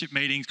of leadership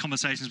meetings,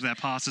 conversations with our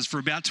pastors for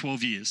about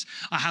 12 years.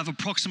 I have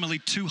approximately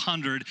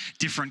 200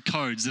 different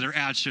codes that are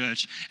our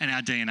church and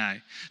our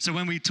DNA. So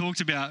when we talked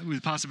about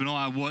with Pastor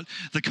Benoit what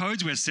the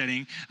codes we're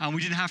setting,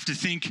 we didn't have to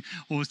think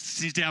or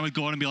sit down with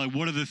God and be like,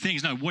 what are the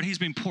things? No, what he's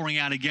been pouring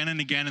out again and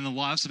again in the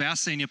lives of our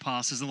senior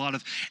pastors, the light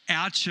of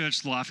our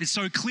church life, it's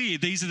so clear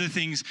these are the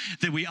things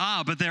that we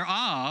are. But there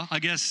are, I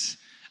guess,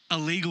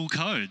 illegal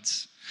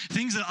codes.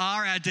 Things that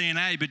are our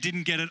DNA but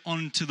didn't get it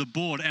onto the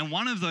board. And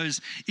one of those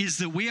is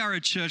that we are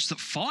a church that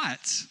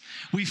fights.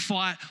 We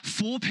fight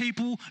for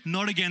people,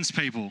 not against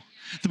people.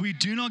 That we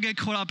do not get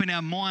caught up in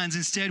our minds.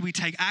 Instead, we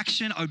take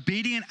action,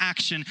 obedient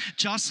action,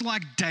 just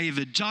like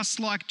David, just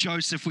like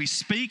Joseph. We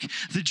speak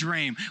the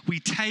dream. We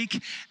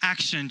take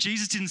action.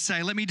 Jesus didn't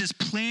say, let me just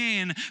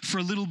plan for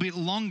a little bit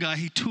longer.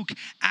 He took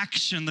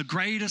action. The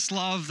greatest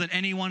love that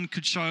anyone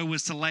could show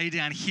was to lay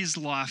down his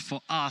life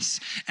for us.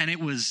 And it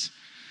was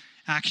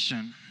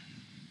action.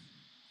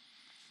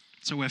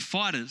 So we're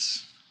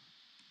fighters.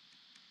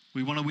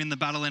 We want to win the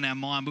battle in our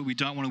mind, but we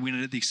don't want to win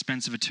it at the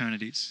expense of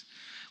eternities.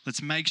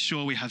 Let's make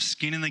sure we have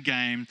skin in the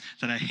game,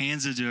 that our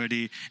hands are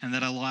dirty, and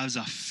that our lives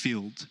are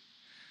filled.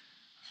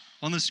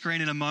 On the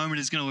screen in a moment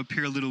is going to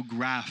appear a little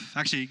graph.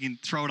 Actually, you can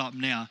throw it up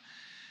now.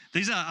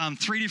 These are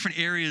 3 different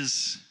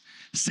areas,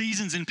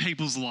 seasons in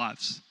people's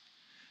lives.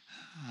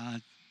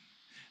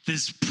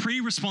 There's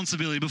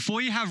pre-responsibility.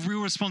 Before you have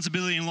real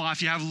responsibility in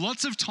life, you have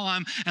lots of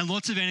time and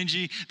lots of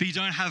energy, but you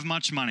don't have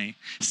much money.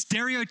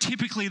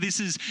 Stereotypically, this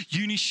is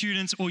uni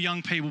students or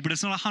young people, but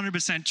it's not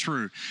 100%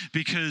 true,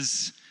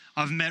 because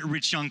I've met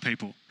rich young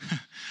people.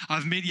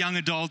 I've met young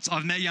adults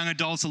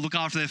that look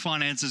after their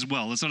finances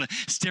well. It's not a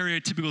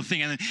stereotypical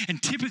thing.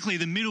 And typically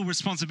the middle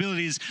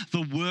responsibility is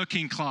the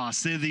working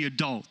class. They're the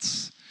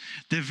adults.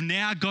 They've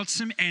now got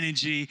some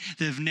energy,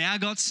 they've now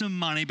got some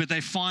money, but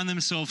they find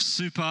themselves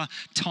super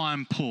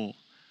time poor.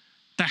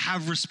 They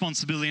have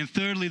responsibility. And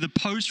thirdly, the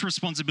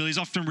post-responsibility is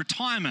often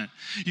retirement.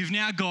 You've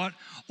now got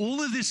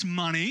all of this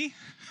money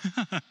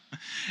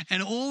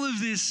and all of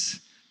this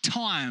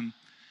time,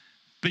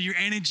 but your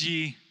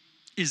energy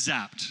is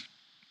zapped.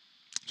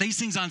 These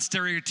things aren't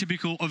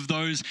stereotypical of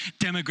those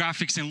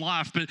demographics in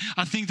life, but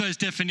I think those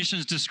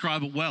definitions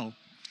describe it well.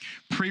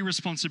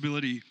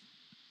 Pre-responsibility,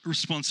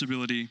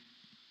 responsibility,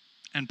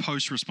 and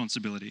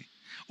post-responsibility,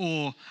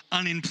 or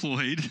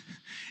unemployed,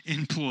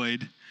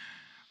 employed,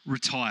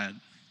 retired.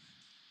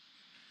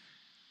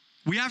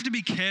 We have to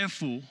be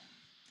careful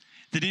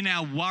that in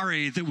our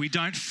worry that we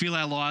don't fill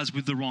our lives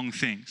with the wrong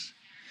things.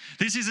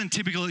 This isn't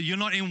typical. You're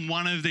not in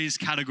one of these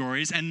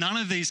categories, and none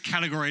of these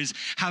categories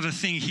have a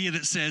thing here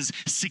that says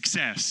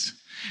success.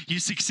 You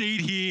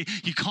succeed here,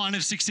 you kind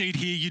of succeed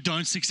here, you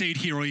don't succeed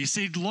here, or you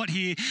succeed a lot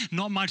here,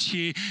 not much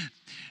here.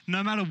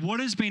 No matter what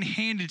has been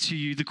handed to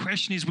you, the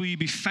question is, will you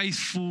be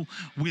faithful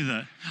with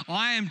it?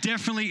 I am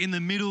definitely in the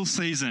middle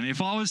season.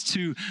 If I was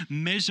to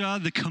measure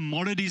the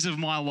commodities of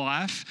my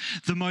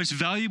life, the most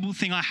valuable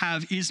thing I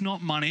have is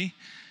not money,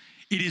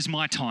 it is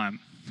my time.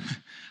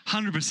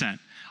 100%.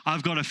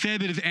 I've got a fair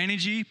bit of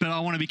energy, but I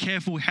want to be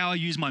careful how I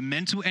use my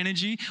mental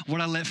energy, what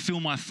I let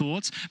fill my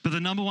thoughts. But the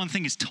number one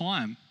thing is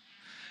time,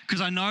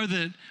 because I know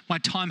that my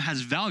time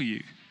has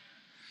value.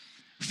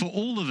 For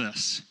all of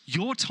us,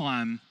 your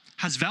time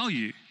has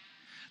value.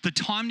 The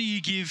time that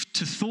you give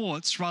to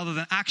thoughts rather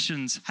than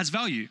actions has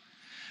value.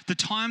 The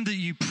time that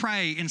you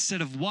pray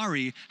instead of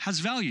worry has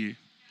value.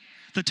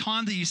 The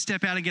time that you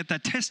step out and get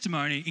that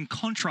testimony, in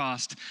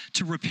contrast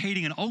to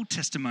repeating an old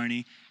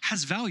testimony,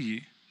 has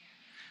value.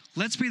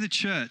 Let's be the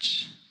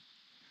church.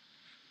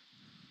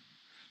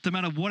 No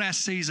matter what our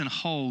season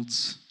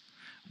holds,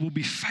 we'll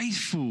be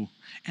faithful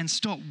and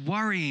stop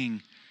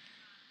worrying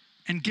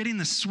and get in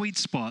the sweet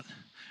spot,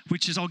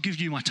 which is, I'll give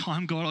you my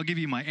time, God. I'll give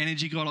you my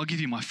energy, God. I'll give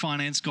you my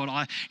finance, God.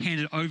 I hand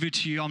it over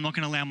to you. I'm not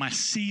going to allow my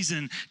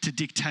season to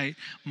dictate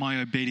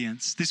my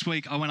obedience. This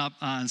week, I went up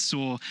and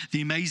saw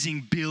the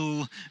amazing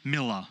Bill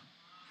Miller.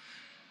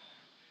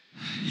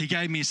 He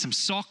gave me some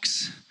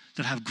socks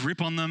that have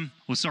grip on them.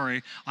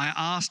 I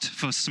asked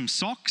for some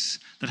socks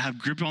that have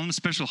grip on them,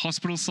 special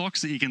hospital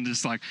socks that you can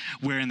just like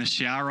wear in the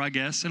shower, I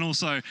guess. And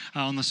also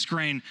on the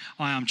screen,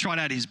 I tried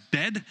out his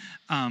bed.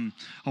 I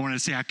wanted to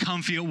see how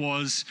comfy it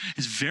was.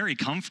 It's very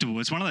comfortable.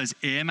 It's one of those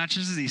air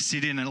mattresses that you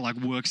sit in and it like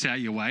works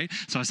out your weight.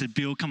 So I said,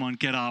 Bill, come on,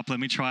 get up.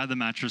 Let me try the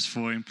mattress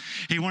for him.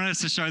 He wanted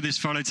us to show this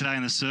photo today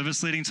in the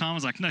service leading time. I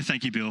was like, no,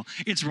 thank you, Bill.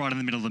 It's right in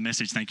the middle of the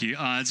message, thank you.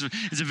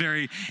 It's a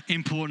very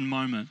important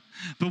moment.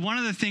 But one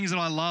of the things that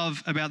I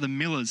love about the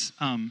Millers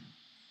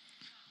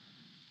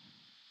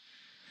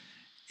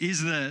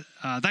is that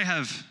they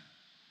have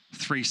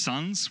 3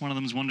 sons. One of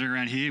them's wandering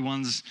around here.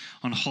 One's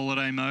on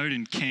holiday mode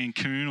in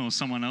Cancun or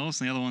someone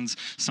else, and the other one's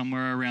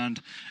somewhere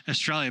around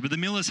Australia. But the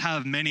Millers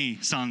have many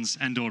sons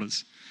and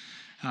daughters.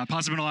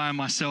 Pastor Ben and I,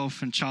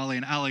 myself and Charlie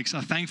and Alex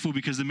are thankful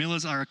because the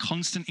Millers are a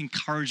constant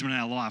encouragement in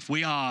our life.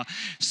 We are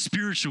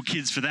spiritual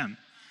kids for them.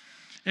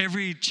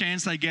 Every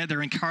chance they get,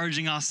 they're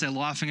encouraging us, they're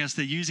laughing at us,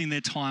 they're using their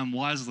time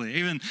wisely.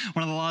 Even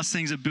one of the last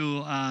things that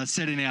Bill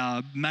said in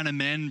our Man and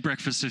Men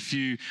breakfast a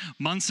few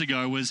months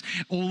ago was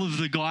all of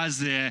the guys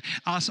there,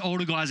 us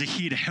older guys are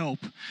here to help,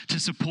 to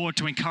support,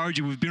 to encourage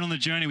you. We've been on the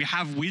journey, we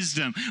have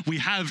wisdom, we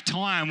have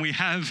time, we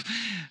have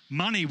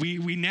money,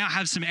 we now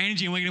have some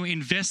energy and we're going to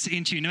invest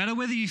into you. No matter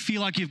whether you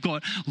feel like you've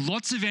got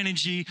lots of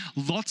energy,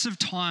 lots of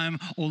time,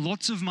 or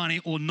lots of money,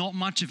 or not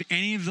much of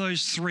any of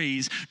those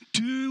threes,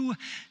 do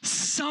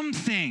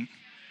something.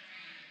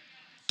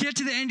 Get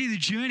to the end of the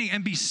journey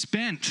and be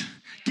spent.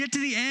 Get to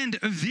the end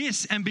of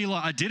this and be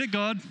like, I did it,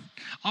 God.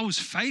 I was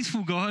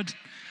faithful, God.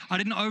 I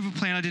didn't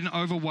overplan. I didn't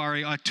over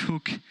worry. I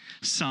took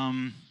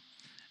some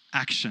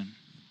action.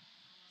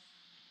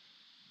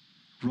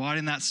 Right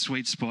in that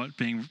sweet spot,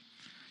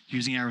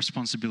 using our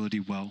responsibility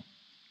well,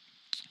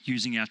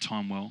 using our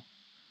time well.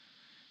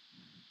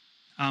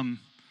 Ryan,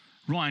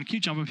 can you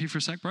jump up here for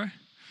a sec, bro?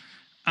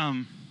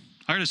 I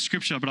got a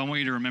scripture, but I want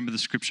you to remember the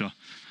scripture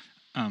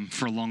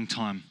for a long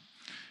time.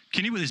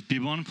 Can you put this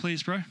bib on,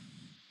 please, bro?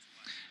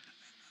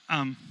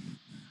 Let's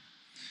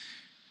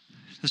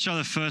show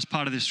the first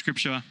part of this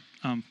scripture.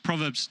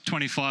 Proverbs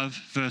 25,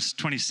 verse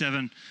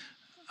 27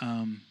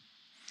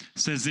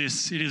 says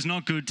this: it is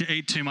not good to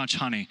eat too much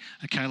honey.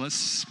 Okay,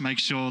 let's make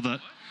sure that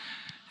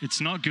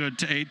it's not good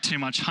to eat too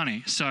much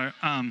honey. So,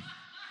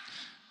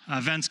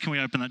 Vance, can we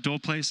open that door,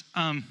 please?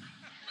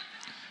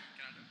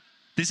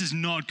 This is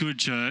not good,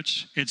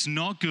 church. It's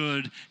not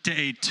good to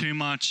eat too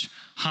much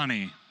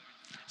honey.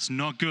 It's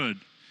not good.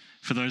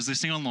 For those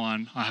listening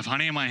online, I have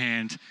honey in my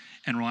hand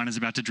and Ryan is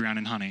about to drown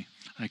in honey.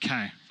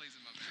 Okay.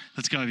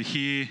 Let's go over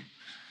here.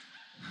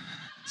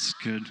 It's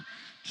good.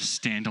 Just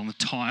stand on the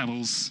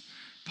tiles.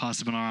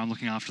 Pastor Bernard, I'm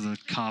looking after the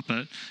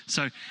carpet.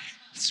 So,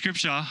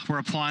 scripture, we're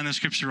applying the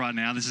scripture right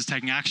now. This is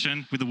taking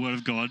action with the word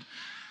of God.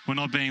 We're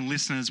not being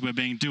listeners, we're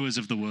being doers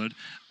of the word.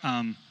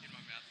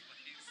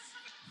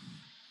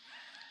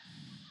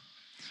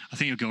 I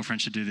think your girlfriend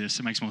should do this.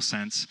 It makes more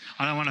sense.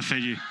 I don't want to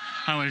feed you.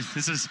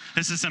 This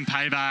is some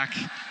payback.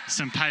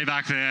 Some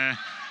payback there.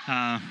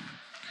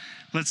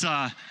 Let's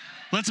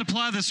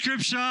apply the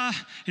scripture.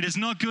 It is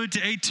not good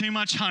to eat too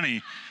much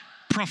honey.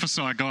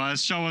 Prophesy,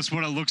 guys. Show us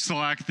what it looks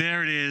like.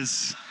 There it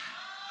is.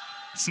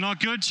 It's not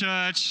good,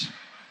 church.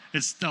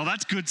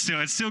 That's good still.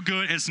 It's still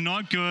good. It's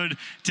not good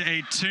to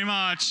eat too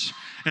much.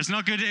 It's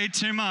not good to eat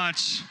too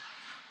much.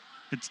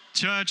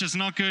 Church, it's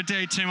not good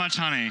to eat too much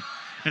honey.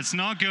 It's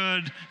not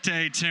good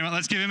to eat too much.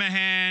 Let's give him a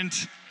hand.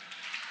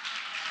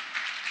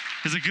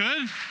 Is it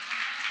good?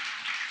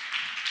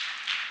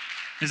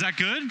 Is that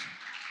good?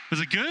 Was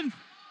it good?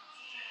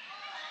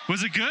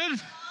 Was it good?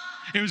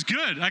 It was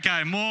good.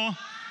 Okay, more.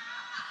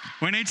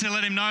 We need to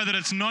let him know that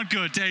it's not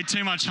good to eat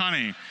too much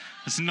honey.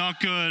 It's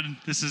not good.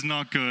 This is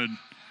not good.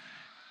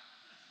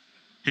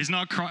 He's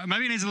not crying.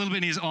 Maybe he needs a little bit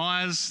in his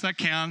eyes. That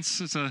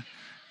counts.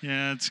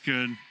 Yeah, it's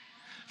good.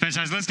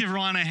 Fantastic. Let's give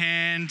Ryan a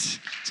hand.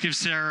 Let's give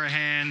Sarah a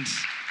hand.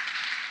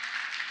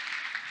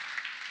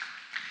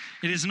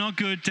 It is not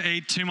good to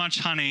eat too much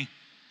honey.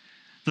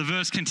 The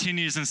verse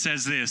continues and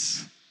says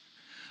this: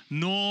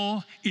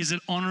 nor is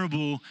it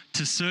honorable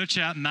to search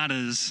out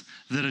matters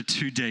that are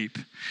too deep.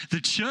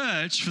 The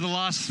church for the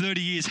last 30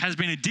 years has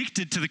been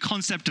addicted to the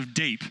concept of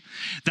deep.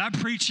 That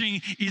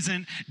preaching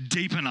isn't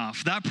deep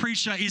enough. That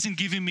preacher isn't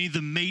giving me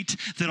the meat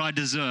that I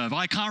deserve.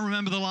 I can't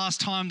remember the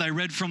last time they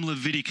read from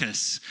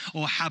Leviticus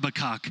or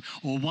Habakkuk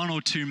or 1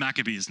 or 2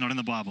 Maccabees. Not in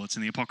the Bible, it's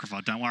in the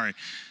Apocrypha, don't worry.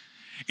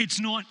 It's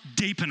not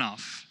deep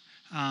enough.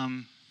 A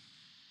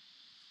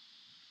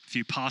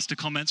few pastor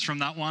comments from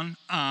that one.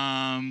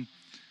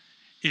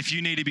 If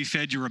you need to be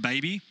fed, you're a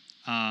baby.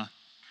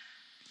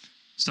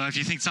 So if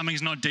you think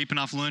something's not deep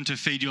enough, learn to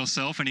feed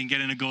yourself and you can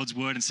get into God's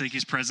word and seek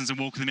his presence and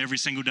walk with him every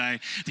single day.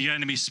 You don't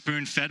need to be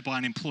spoon-fed by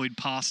an employed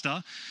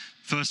pastor,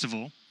 first of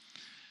all.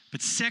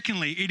 But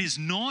secondly, it is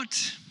not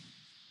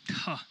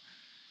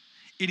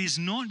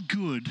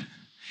good.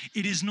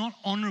 It is not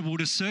honorable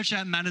to search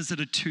out matters that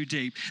are too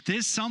deep.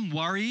 There's some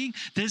worrying,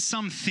 there's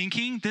some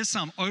thinking, there's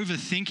some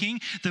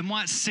overthinking that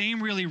might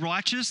seem really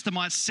righteous, that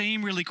might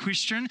seem really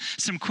Christian,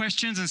 some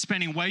questions and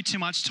spending way too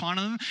much time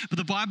on them. But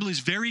the Bible is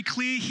very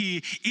clear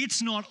here.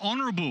 It's not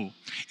honorable.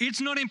 It's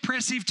not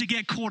impressive to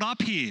get caught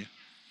up here.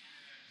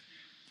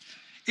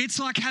 It's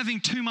like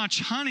having too much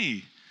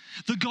honey.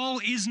 The goal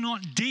is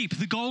not deep.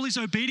 The goal is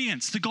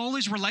obedience. The goal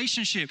is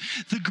relationship.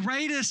 The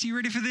greatest, you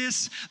ready for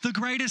this? The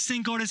greatest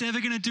thing God is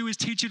ever going to do is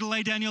teach you to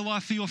lay down your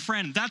life for your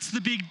friend. That's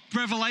the big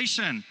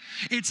revelation.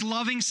 It's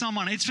loving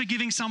someone. It's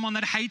forgiving someone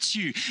that hates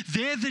you.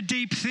 They're the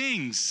deep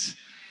things.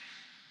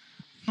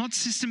 Not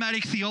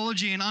systematic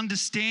theology and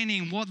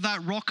understanding what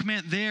that rock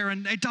meant there.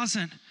 And it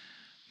doesn't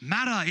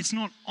matter. It's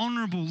not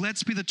honorable.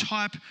 Let's be the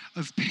type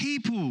of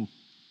people.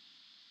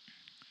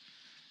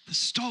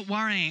 Stop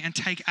worrying and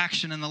take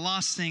action. And the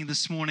last thing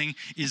this morning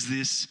is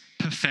this: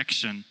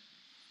 perfection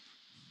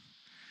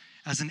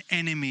as an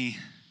enemy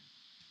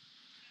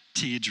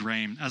to your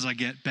dream. As I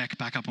get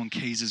back up on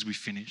keys as we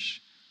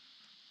finish.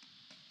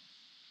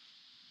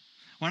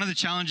 One of the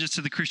challenges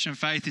to the Christian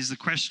faith is the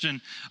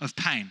question of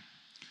pain.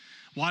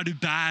 Why do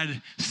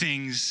bad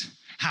things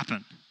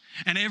happen?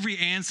 And every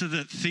answer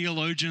that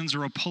theologians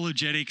or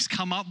apologetics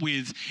come up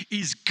with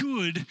is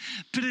good,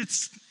 but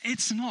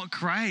it's not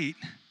great.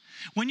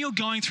 When you're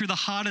going through the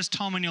hardest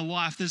time in your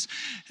life,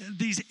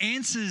 these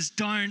answers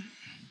don't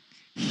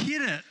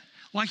hit it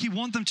like you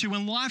want them to.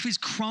 When life is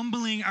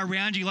crumbling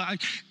around you, like,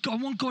 I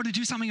want God to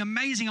do something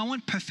amazing. I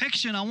want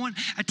perfection. I want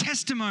a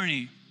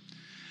testimony.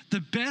 The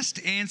best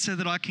answer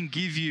that I can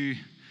give you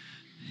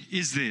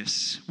is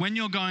this: when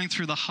you're going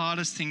through the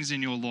hardest things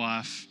in your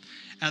life,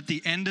 at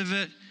the end of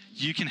it,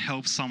 you can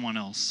help someone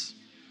else.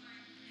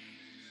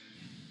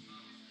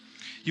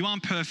 You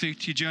aren't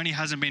perfect. Your journey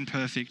hasn't been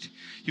perfect.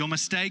 Your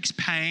mistakes,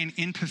 pain,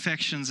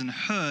 imperfections, and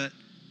hurt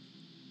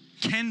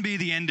can be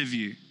the end of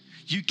you.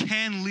 You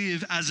can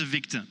live as a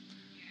victim.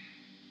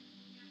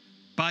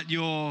 But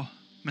your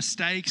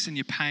mistakes and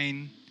your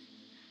pain,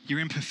 your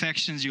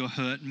imperfections, your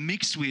hurt,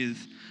 mixed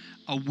with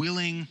a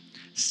willing,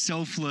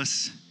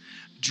 selfless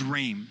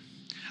dream,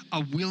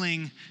 a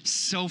willing,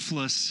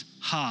 selfless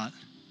heart,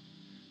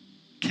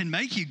 can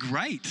make you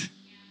great.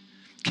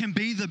 Can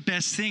be the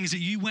best things. That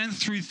you went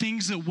through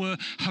things that were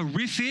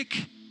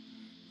horrific,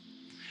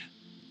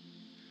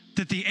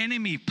 that the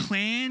enemy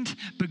planned,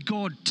 but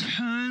God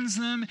turns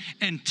them,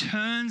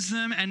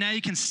 and now you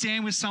can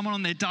stand with someone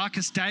on their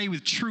darkest day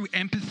with true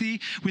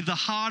empathy, with the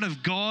heart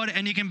of God,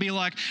 and you can be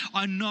like,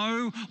 I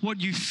know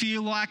what you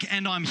feel like,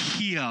 and I'm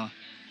here.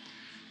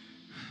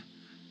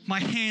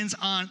 My hands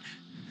aren't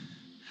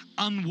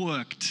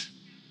unworked.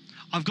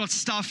 I've got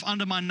stuff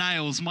under my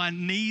nails. My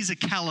knees are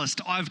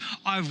calloused.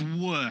 I've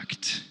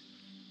worked.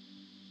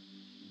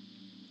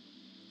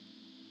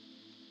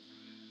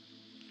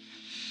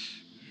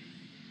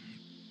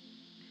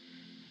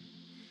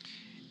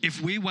 If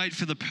we wait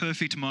for the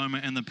perfect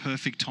moment and the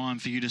perfect time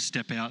for you to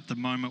step out, the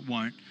moment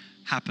won't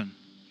happen.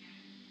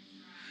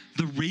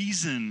 The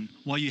reason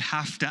why you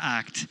have to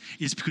act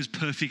is because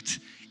perfect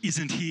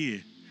isn't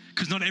here.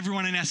 Because not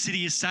everyone in our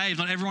city is saved.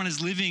 Not everyone is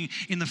living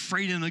in the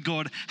freedom that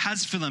God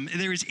has for them.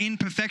 There is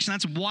imperfection.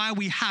 That's why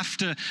we have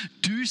to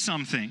do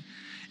something.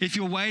 If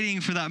you're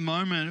waiting for that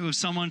moment of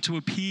someone to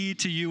appear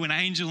to you, an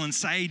angel, and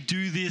say,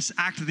 do this,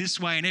 act this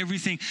way, and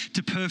everything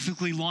to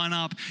perfectly line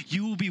up,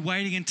 you will be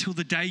waiting until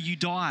the day you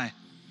die.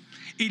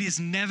 It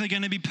is never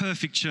going to be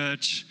perfect,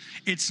 church.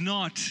 It's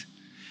not.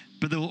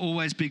 But there will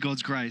always be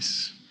God's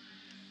grace.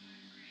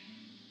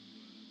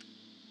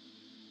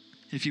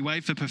 If you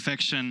wait for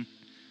perfection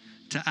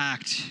to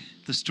act,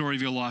 the story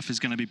of your life is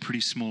going to be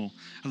pretty small.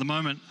 At the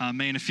moment,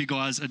 me and a few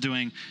guys are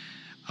doing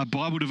a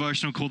Bible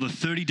devotional called the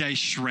 30-Day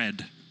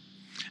Shred.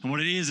 And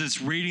what it is,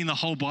 it's reading the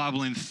whole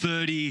Bible in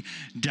 30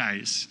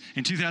 days.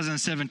 In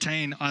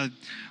 2017, I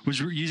was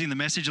using the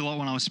Message a lot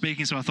when I was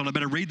speaking, so I thought I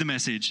better read the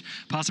Message.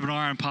 Pastor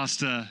Benara and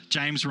Pastor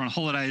James were on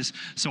holidays,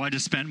 so I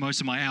just spent most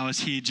of my hours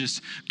here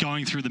just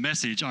going through the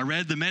Message. I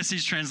read the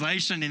Message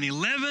translation in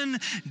 11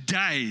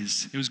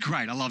 days. It was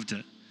great. I loved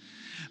it.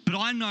 But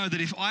I know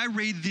that if I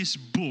read this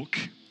book,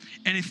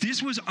 and if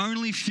this was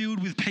only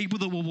filled with people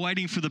that were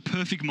waiting for the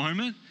perfect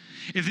moment,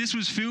 if this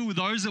was filled with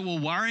those that were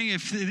worrying,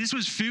 if this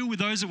was filled with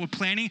those that were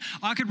planning,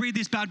 I could read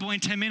this bad boy in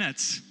 10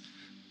 minutes.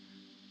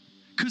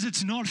 Because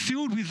it's not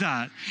filled with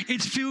that.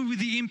 It's filled with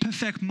the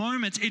imperfect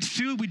moments. It's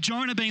filled with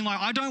Jonah being like,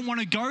 I don't want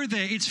to go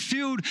there. It's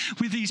filled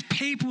with these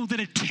people that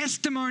are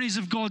testimonies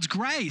of God's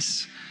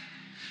grace.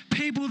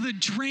 People that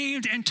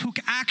dreamed and took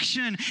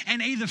action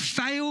and either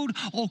failed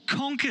or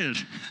conquered.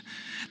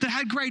 That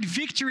had great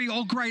victory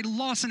or great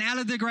loss, and out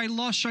of their great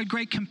loss showed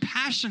great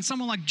compassion.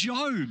 Someone like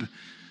Job.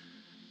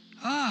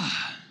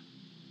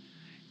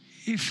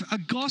 If a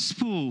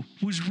gospel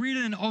was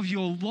written of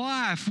your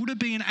life, would it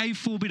be an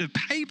A4 bit of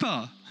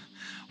paper?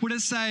 Would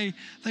it say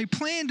they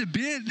planned a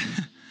bit?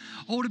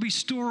 Or would it be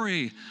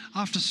story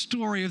after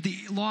story of the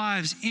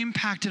lives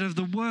impacted, of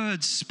the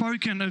words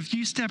spoken, of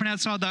you stepping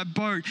outside that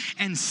boat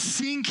and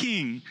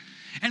sinking?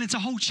 And it's a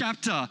whole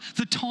chapter.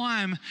 The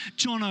time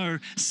Jono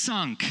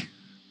sunk.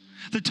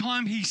 The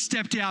time he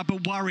stepped out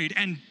but worried,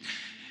 and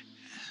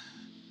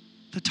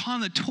the time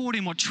that taught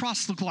him what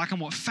trust looked like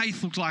and what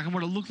faith looked like and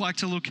what it looked like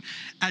to look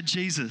at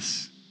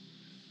Jesus.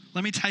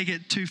 Let me take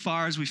it too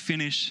far as we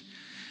finish.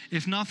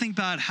 If nothing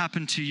bad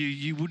happened to you,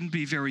 you wouldn't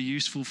be very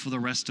useful for the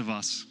rest of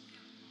us.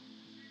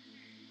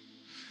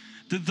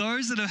 That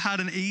those that have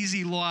had an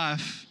easy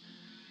life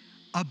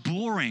are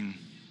boring.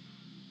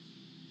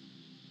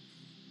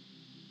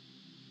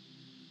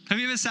 Have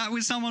you ever sat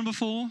with someone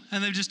before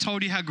and they've just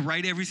told you how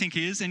great everything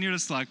is and you're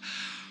just like,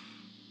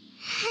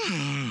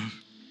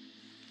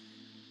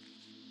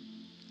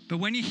 But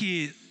when you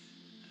hear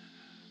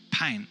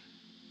pain,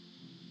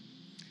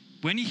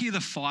 when you hear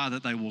the fire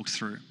that they walked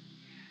through,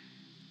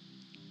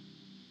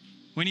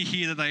 when you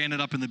hear that they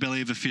ended up in the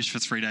belly of a fish for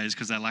 3 days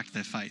because they lacked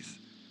their faith,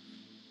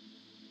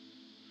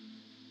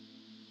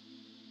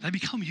 they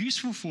become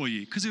useful for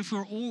you. Because if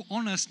we're all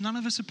honest, none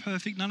of us are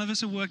perfect. None of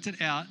us have worked it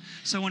out.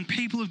 So when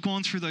people have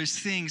gone through those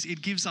things,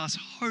 it gives us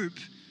hope.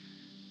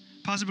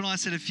 Pastor Ben and I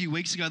said a few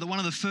weeks ago that one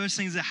of the first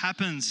things that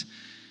happens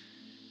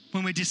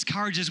when we're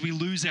discouraged is we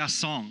lose our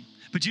song.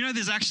 But do you know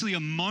there's actually a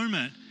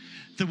moment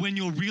that when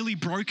you're really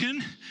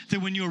broken,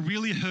 that when you're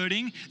really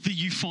hurting, that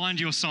you find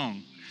your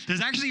song. There's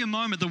actually a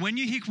moment that when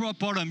you hit rock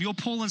bottom, you're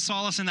Paul and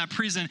Silas in that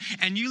prison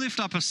and you lift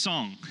up a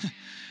song.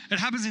 It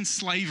happens in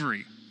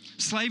slavery.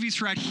 Slavery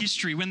throughout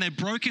history. When they're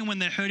broken, when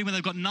they're hurting, when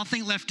they've got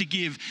nothing left to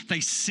give, they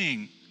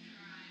sing.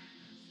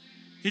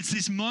 It's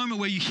this moment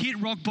where you hit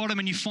rock bottom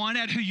and you find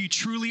out who you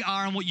truly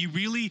are and what you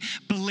really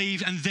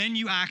believe, and then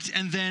you act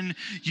and then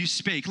you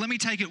speak. Let me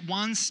take it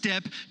one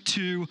step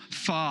too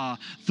far.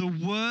 The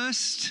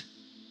worst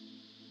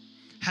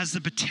has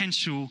the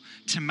potential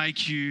to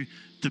make you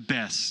the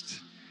best.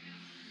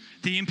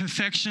 The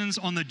imperfections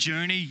on the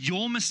journey,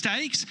 your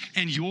mistakes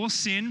and your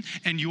sin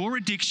and your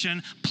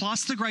addiction,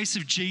 plus the grace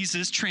of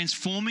Jesus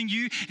transforming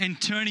you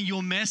and turning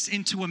your mess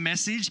into a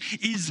message,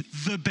 is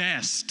the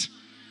best.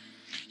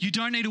 You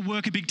don't need to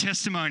work a big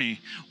testimony.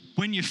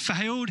 When you've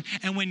failed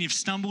and when you've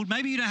stumbled,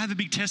 maybe you don't have a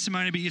big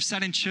testimony, but you've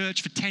sat in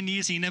church for 10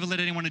 years and you never led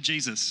anyone to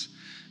Jesus.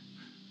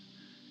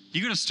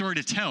 You got a story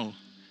to tell.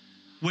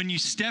 When you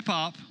step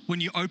up, when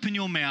you open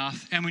your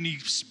mouth, and when you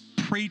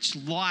preach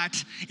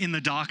light in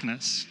the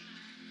darkness,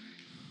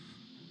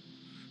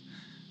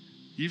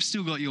 you've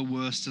still got your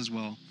worst as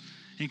well.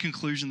 In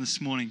conclusion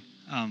this morning,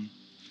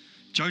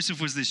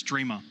 Joseph was this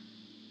dreamer.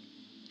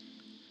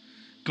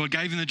 God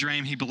gave him the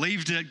dream. He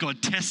believed it.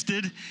 God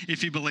tested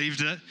if he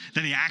believed it.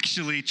 Then he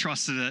actually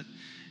trusted it.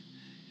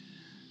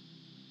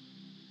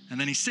 And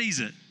then he sees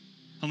it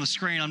on the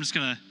screen. I'm just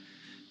going to...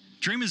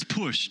 Dreamers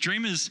push.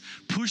 Dreamers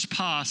push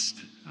past...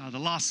 the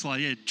last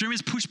slide, yeah.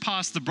 Dreamers push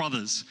past the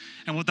brothers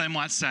and what they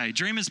might say.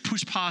 Dreamers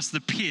push past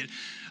the pit,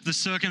 the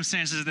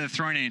circumstances that they're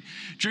thrown in.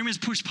 Dreamers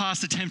push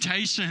past the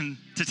temptation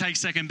to take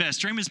second best.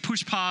 Dreamers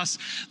push past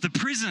the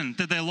prison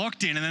that they're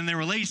locked in and then they're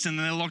released and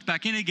then they're locked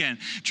back in again.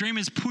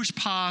 Dreamers push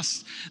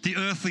past the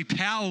earthly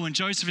power when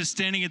Joseph is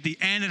standing at the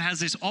end and has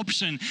this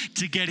option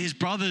to get his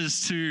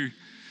brothers to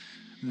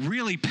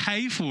really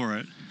pay for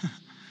it.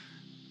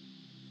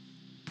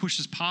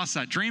 Pushes past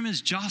that.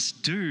 Dreamers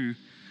just do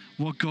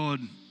what God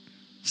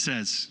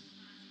says.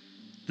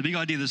 The big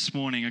idea this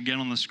morning, again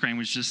on the screen,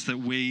 was just that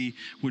we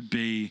would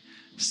be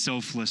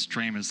selfless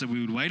dreamers, that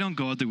we would wait on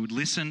God, that we would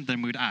listen,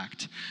 then we would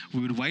act. We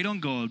would wait on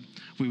God,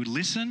 we would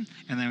listen,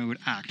 and then we would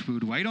act. We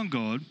would wait on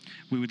God,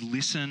 we would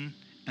listen,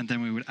 and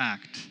then we would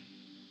act.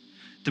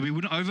 That we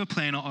wouldn't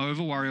overplan or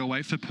over-worry or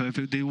wait for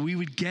perfect, that we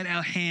would get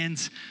our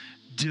hands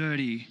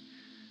dirty,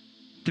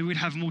 that we'd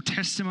have more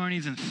testimony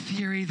than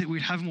theory, that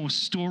we'd have more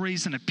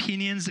stories and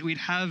opinions, that we'd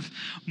have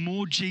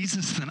more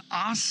Jesus than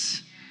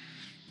us.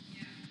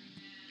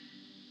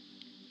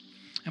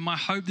 And my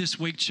hope this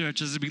week,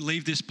 church, as we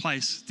leave this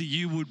place, that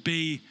you would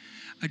be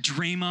a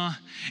dreamer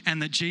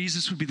and that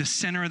Jesus would be the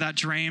center of that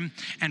dream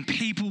and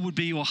people would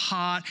be your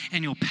heart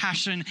and your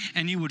passion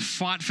and you would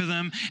fight for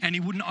them and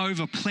you wouldn't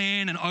over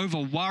plan and over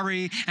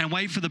worry and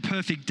wait for the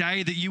perfect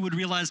day, that you would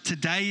realize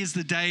today is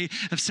the day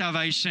of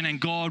salvation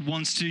and God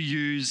wants to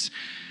use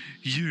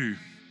you.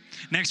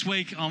 Next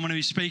week, I'm going to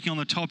be speaking on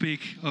the topic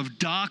of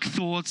dark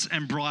thoughts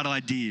and bright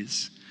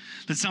ideas.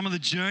 That some of the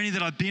journey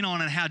that I've been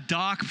on and how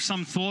dark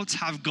some thoughts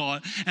have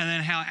got, and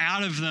then how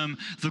out of them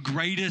the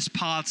greatest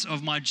parts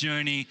of my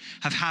journey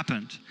have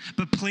happened.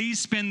 But please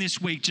spend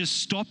this week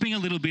just stopping a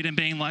little bit and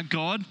being like,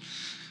 God,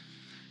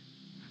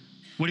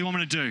 what do you want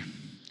me to do?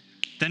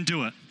 Then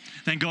do it.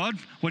 Then God,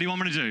 what do you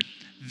want me to do?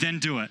 Then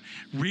do it.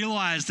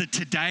 Realize that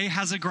today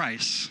has a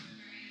grace.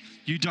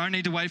 You don't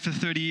need to wait for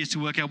 30 years to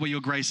work out what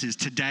your grace is.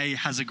 Today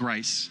has a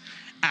grace.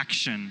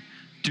 Action.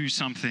 Do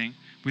something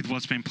with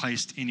what's been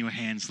placed in your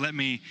hands. Let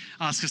me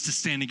ask us to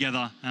stand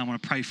together, and I want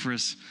to pray for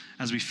us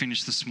as we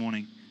finish this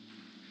morning.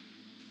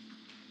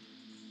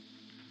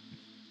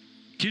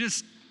 Can you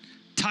just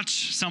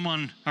touch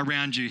someone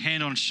around you,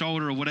 hand on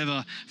shoulder or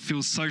whatever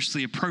feels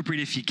socially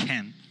appropriate if you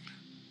can?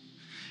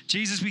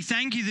 Jesus, we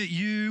thank you that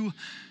you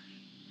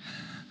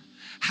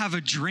have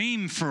a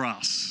dream for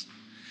us,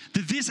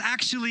 that this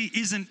actually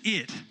isn't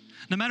it.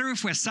 No matter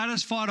if we're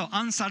satisfied or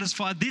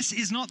unsatisfied, this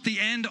is not the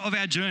end of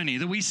our journey,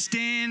 that we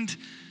stand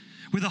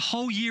with a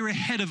whole year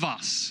ahead of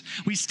us.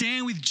 We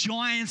stand with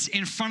giants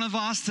in front of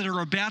us that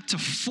are about to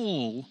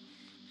fall.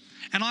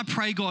 And I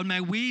pray, God, may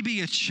we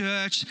be a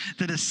church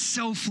that are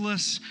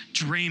selfless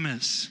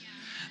dreamers.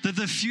 That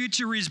the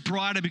future is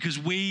brighter because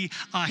we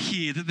are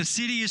here. That the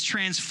city is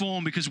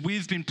transformed because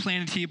we've been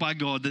planted here by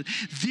God. That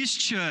this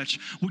church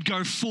would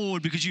go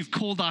forward because you've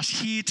called us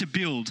here to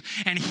build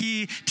and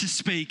here to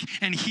speak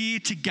and here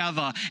to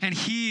gather and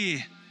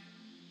here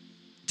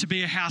to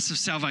be a house of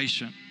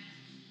salvation.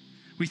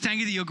 We thank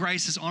you that your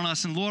grace is on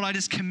us. And Lord, I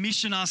just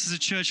commission us as a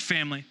church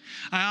family.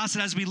 I ask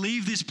that as we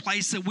leave this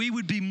place, that we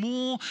would be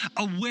more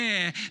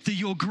aware that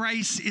your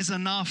grace is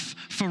enough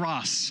for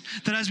us.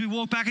 That as we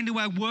walk back into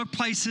our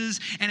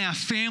workplaces and our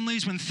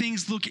families, when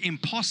things look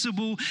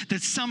impossible,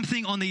 that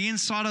something on the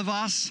inside of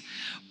us,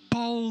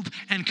 bold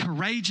and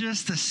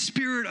courageous, the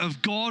Spirit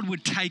of God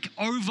would take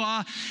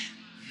over,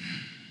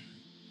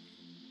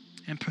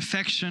 and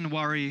perfection,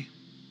 worry,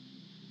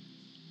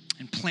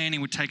 and planning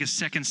would take a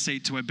second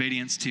seat to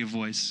obedience to your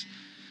voice.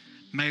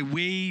 May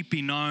we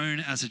be known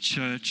as a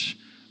church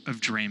of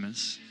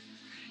dreamers.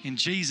 In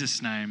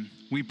Jesus' name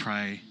we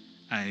pray,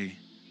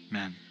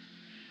 amen.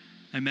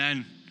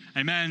 Amen,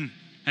 amen,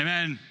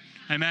 amen,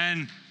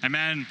 amen,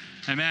 amen,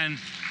 amen.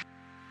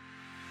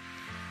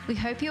 We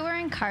hope you were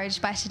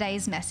encouraged by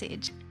today's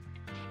message.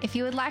 If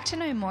you would like to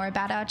know more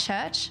about our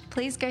church,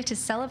 please go to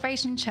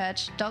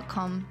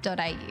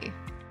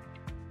celebrationchurch.com.au.